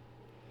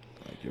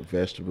 like your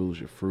vegetables,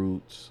 your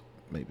fruits,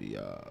 maybe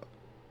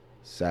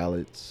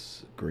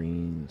salads,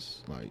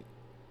 greens? Like,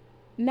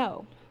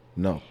 no,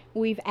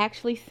 we've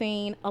actually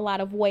seen a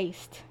lot of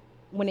waste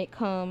when it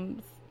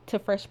comes to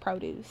fresh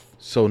produce.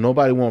 So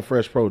nobody wants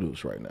fresh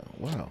produce right now.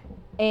 Wow.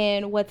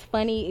 And what's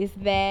funny is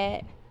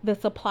that the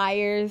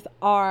suppliers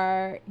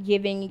are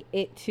giving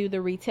it to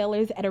the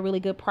retailers at a really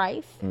good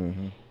price.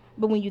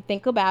 But when you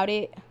think about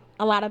it,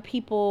 a lot of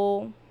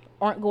people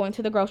aren't going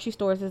to the grocery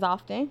stores as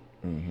often.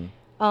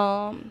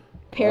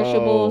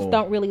 Perishables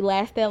don't really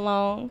last that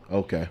long.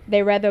 Okay.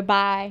 They rather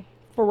buy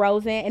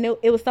frozen. And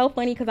it was so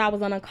funny because I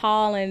was on a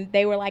call and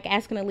they were like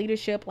asking the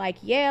leadership, like,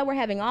 yeah, we're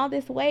having all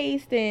this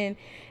waste and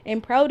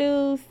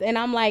produce. And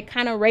I'm like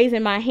kind of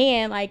raising my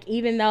hand, like,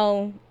 even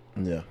though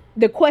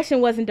the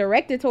question wasn't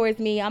directed towards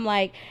me, I'm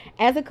like,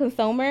 as a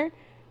consumer,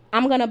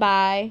 I'm going to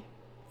buy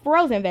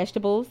frozen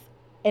vegetables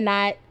and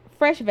not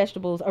fresh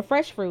vegetables or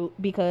fresh fruit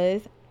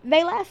because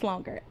they last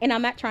longer. And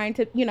I'm not trying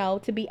to, you know,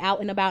 to be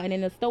out and about and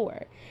in the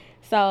store.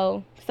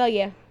 So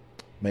yeah.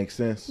 Makes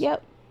sense.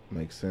 Yep.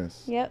 Makes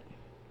sense. Yep.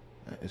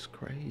 It's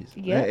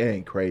crazy. Yep. It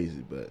ain't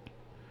crazy, but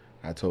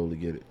I totally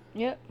get it.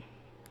 Yep.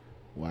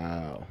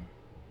 Wow.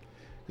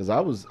 Because I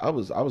was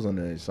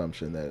under the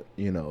assumption that,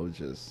 you know,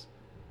 just,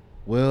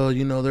 well,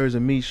 you know, there's a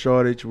meat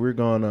shortage. We're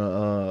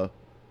gonna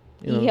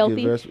eat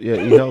healthy.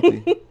 Eat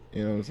healthy.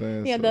 You know what I'm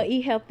saying? Yeah, they'll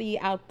eat healthy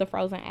out the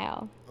frozen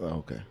aisle. Oh,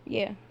 okay.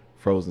 Yeah.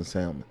 Frozen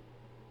salmon.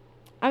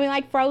 I mean,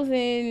 like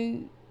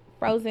frozen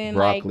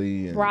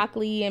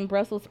broccoli and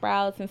Brussels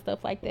sprouts and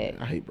stuff like that.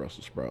 I hate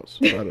Brussels sprouts.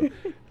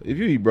 If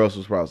you eat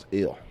Brussels sprouts,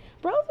 ill.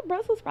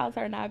 Brussels sprouts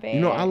are not bad.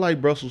 You know, I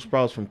like Brussels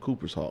sprouts from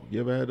Cooper's Hawk. You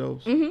ever had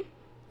those?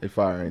 They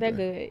fire, ain't They're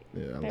they?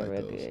 good. Yeah, I They're like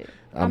real those. Good.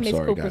 I miss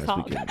sorry, Cooper's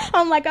Hawk. guys.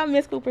 I'm like, I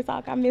miss Cooper's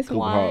Hawk. I miss Cooper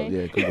wine.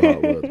 Hawk, Cooper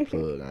Hawk was the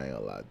plug. I ain't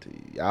gonna lie to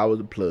you. I was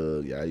the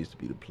plug. Yeah, I used to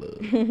be the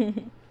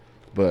plug.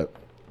 But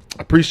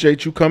I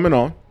appreciate you coming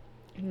on.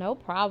 No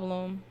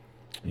problem.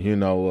 You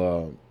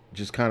know,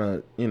 just kind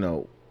of, you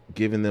know,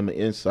 giving them an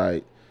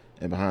insight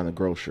and behind the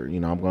grocer. You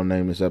know, I'm going to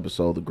name this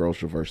episode The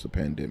Grocer versus the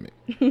Pandemic.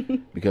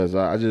 Because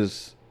I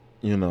just,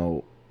 you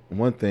know,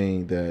 one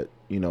thing that,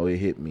 you know, it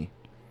hit me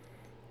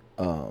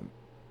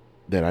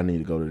that I need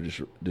to go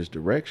to this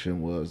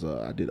direction was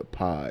I did a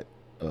pod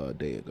a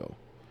day ago.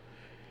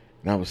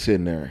 And I was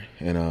sitting there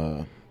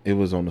and it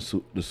was on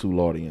the Sue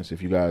Audience.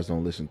 If you guys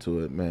don't listen to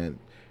it, man,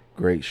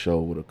 great show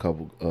with a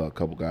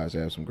couple guys. I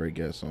have some great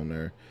guests on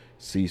there.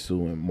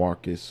 Cecil and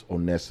Marcus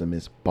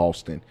Onesimus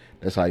Boston.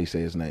 That's how you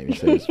say his name. He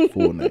says his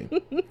full name.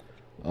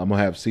 I'm going to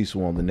have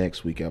Cecil on the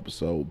next week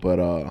episode.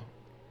 But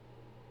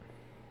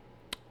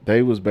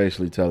they was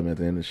basically telling me at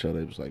the end of the show,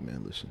 they was like,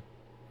 man, listen.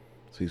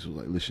 Cecil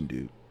was like, listen,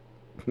 dude.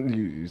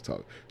 He was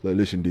talking. Like,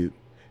 listen, dude.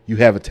 You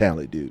have a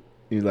talent, dude.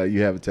 He was like,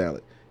 you have a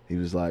talent. He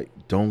was like,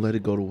 don't let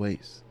it go to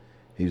waste.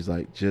 He was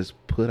like, just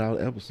put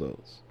out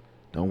episodes.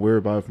 Don't worry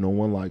about if no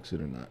one likes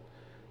it or not.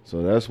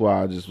 So that's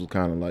why I just was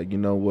kind of like, you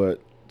know what?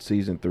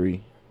 Season 3,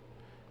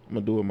 I'm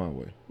going to do it my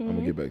way. I'm going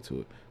to get back to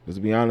it. Because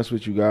to be honest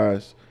with you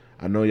guys,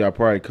 I know y'all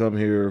probably come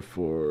here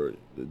for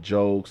the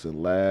jokes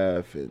and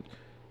laugh and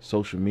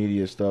social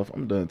media stuff.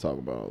 I'm done talking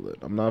about all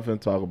that. I'm not going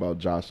to talk about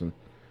Jocelyn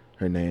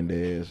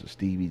Hernandez or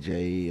Stevie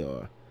J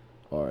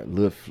or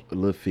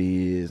Lil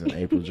Fizz and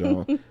April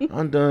Jones.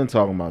 I'm done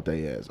talking about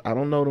their ass. I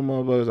don't know them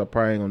motherfuckers. I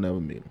probably ain't going to never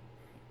meet them.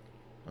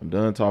 I'm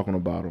done talking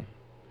about them.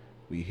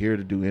 We here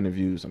to do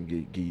interviews. I'm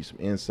going to give you some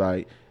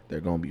insight. They're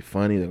going to be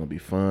funny. They're going to be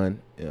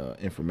fun,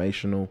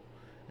 informational,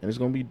 and it's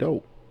going to be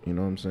dope. You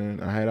know what I'm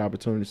saying? I had the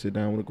opportunity to sit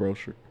down with a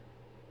grocer,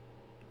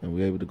 and we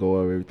were able to go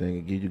over everything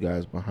and give you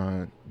guys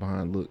behind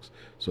looks.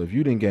 So if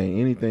you didn't gain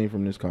anything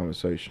from this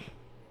conversation,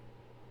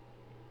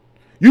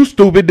 you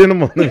stupid,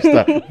 didn't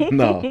stop.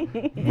 No,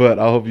 but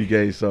I hope you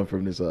gained something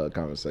from this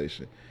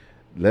conversation.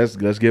 Let's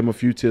give them a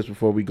few tips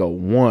before we go.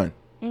 One,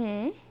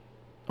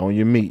 on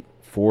your meat,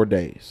 4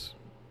 days.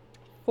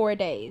 4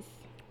 days.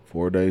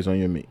 4 days on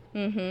your meat.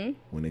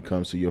 When it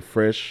comes to your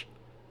fresh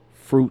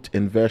fruit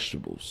and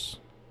vegetables,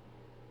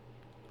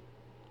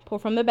 pull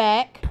from the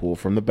back. Pull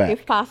from the back.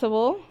 If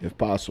possible. If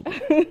possible.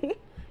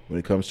 When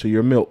it comes to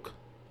your milk,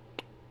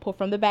 pull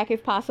from the back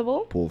if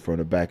possible. Pull from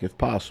the back if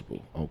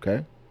possible.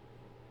 Okay.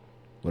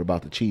 What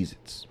about the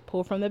Cheez-Its?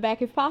 Pull from the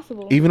back if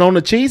possible. Even on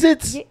the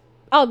Cheez-Its? Yeah.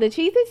 Oh, the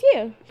Cheez-Its,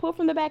 yeah. Pull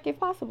from the back if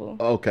possible.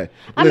 Okay.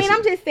 I mean,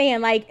 I'm just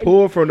saying, like,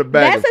 pull from the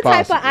back if possible.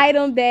 That's the type of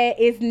item that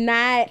is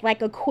not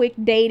like a quick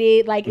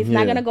dated, like it's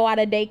not gonna go out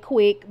of date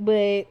quick,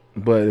 but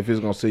if it's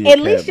gonna see your at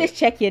least just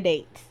check your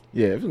dates.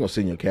 Yeah, if you're gonna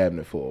sit in your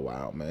cabinet for a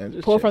while, man,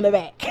 just Pull from the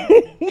back.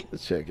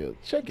 Just check your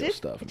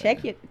stuff, man.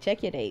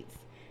 Check your dates.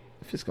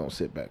 If it's gonna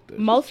sit back there.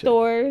 Most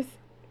stores,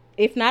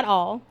 if not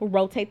all, will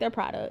rotate their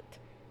product.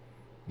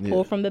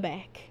 Pull from the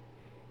back.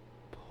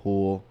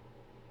 Pull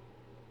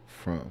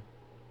from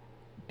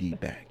the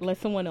back. Let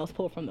someone else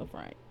pull from the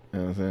front. You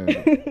know what I'm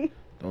saying?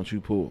 Don't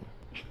you pull.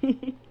 You know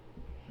what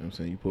I'm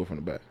saying? You pull from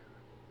the back.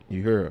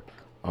 You heard?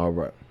 All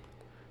right.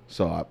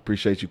 So I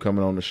appreciate you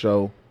coming on the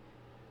show.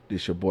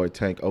 This your boy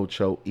Tank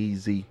Ocho,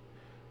 easy,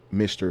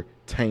 Mr.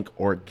 Tank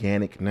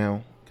Organic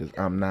now, because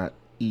I'm not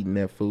eating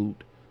that food.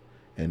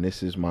 And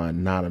this is my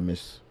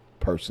anonymous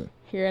person.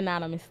 Here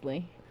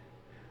anonymously.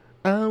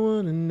 I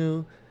wanna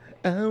know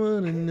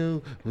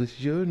what's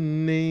your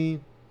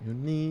name. Your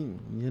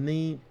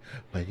name.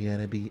 But you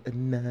gotta be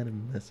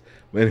anonymous.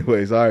 But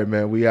anyways, all right,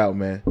 man. We out,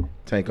 man.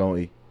 Tank on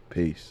E.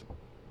 Peace.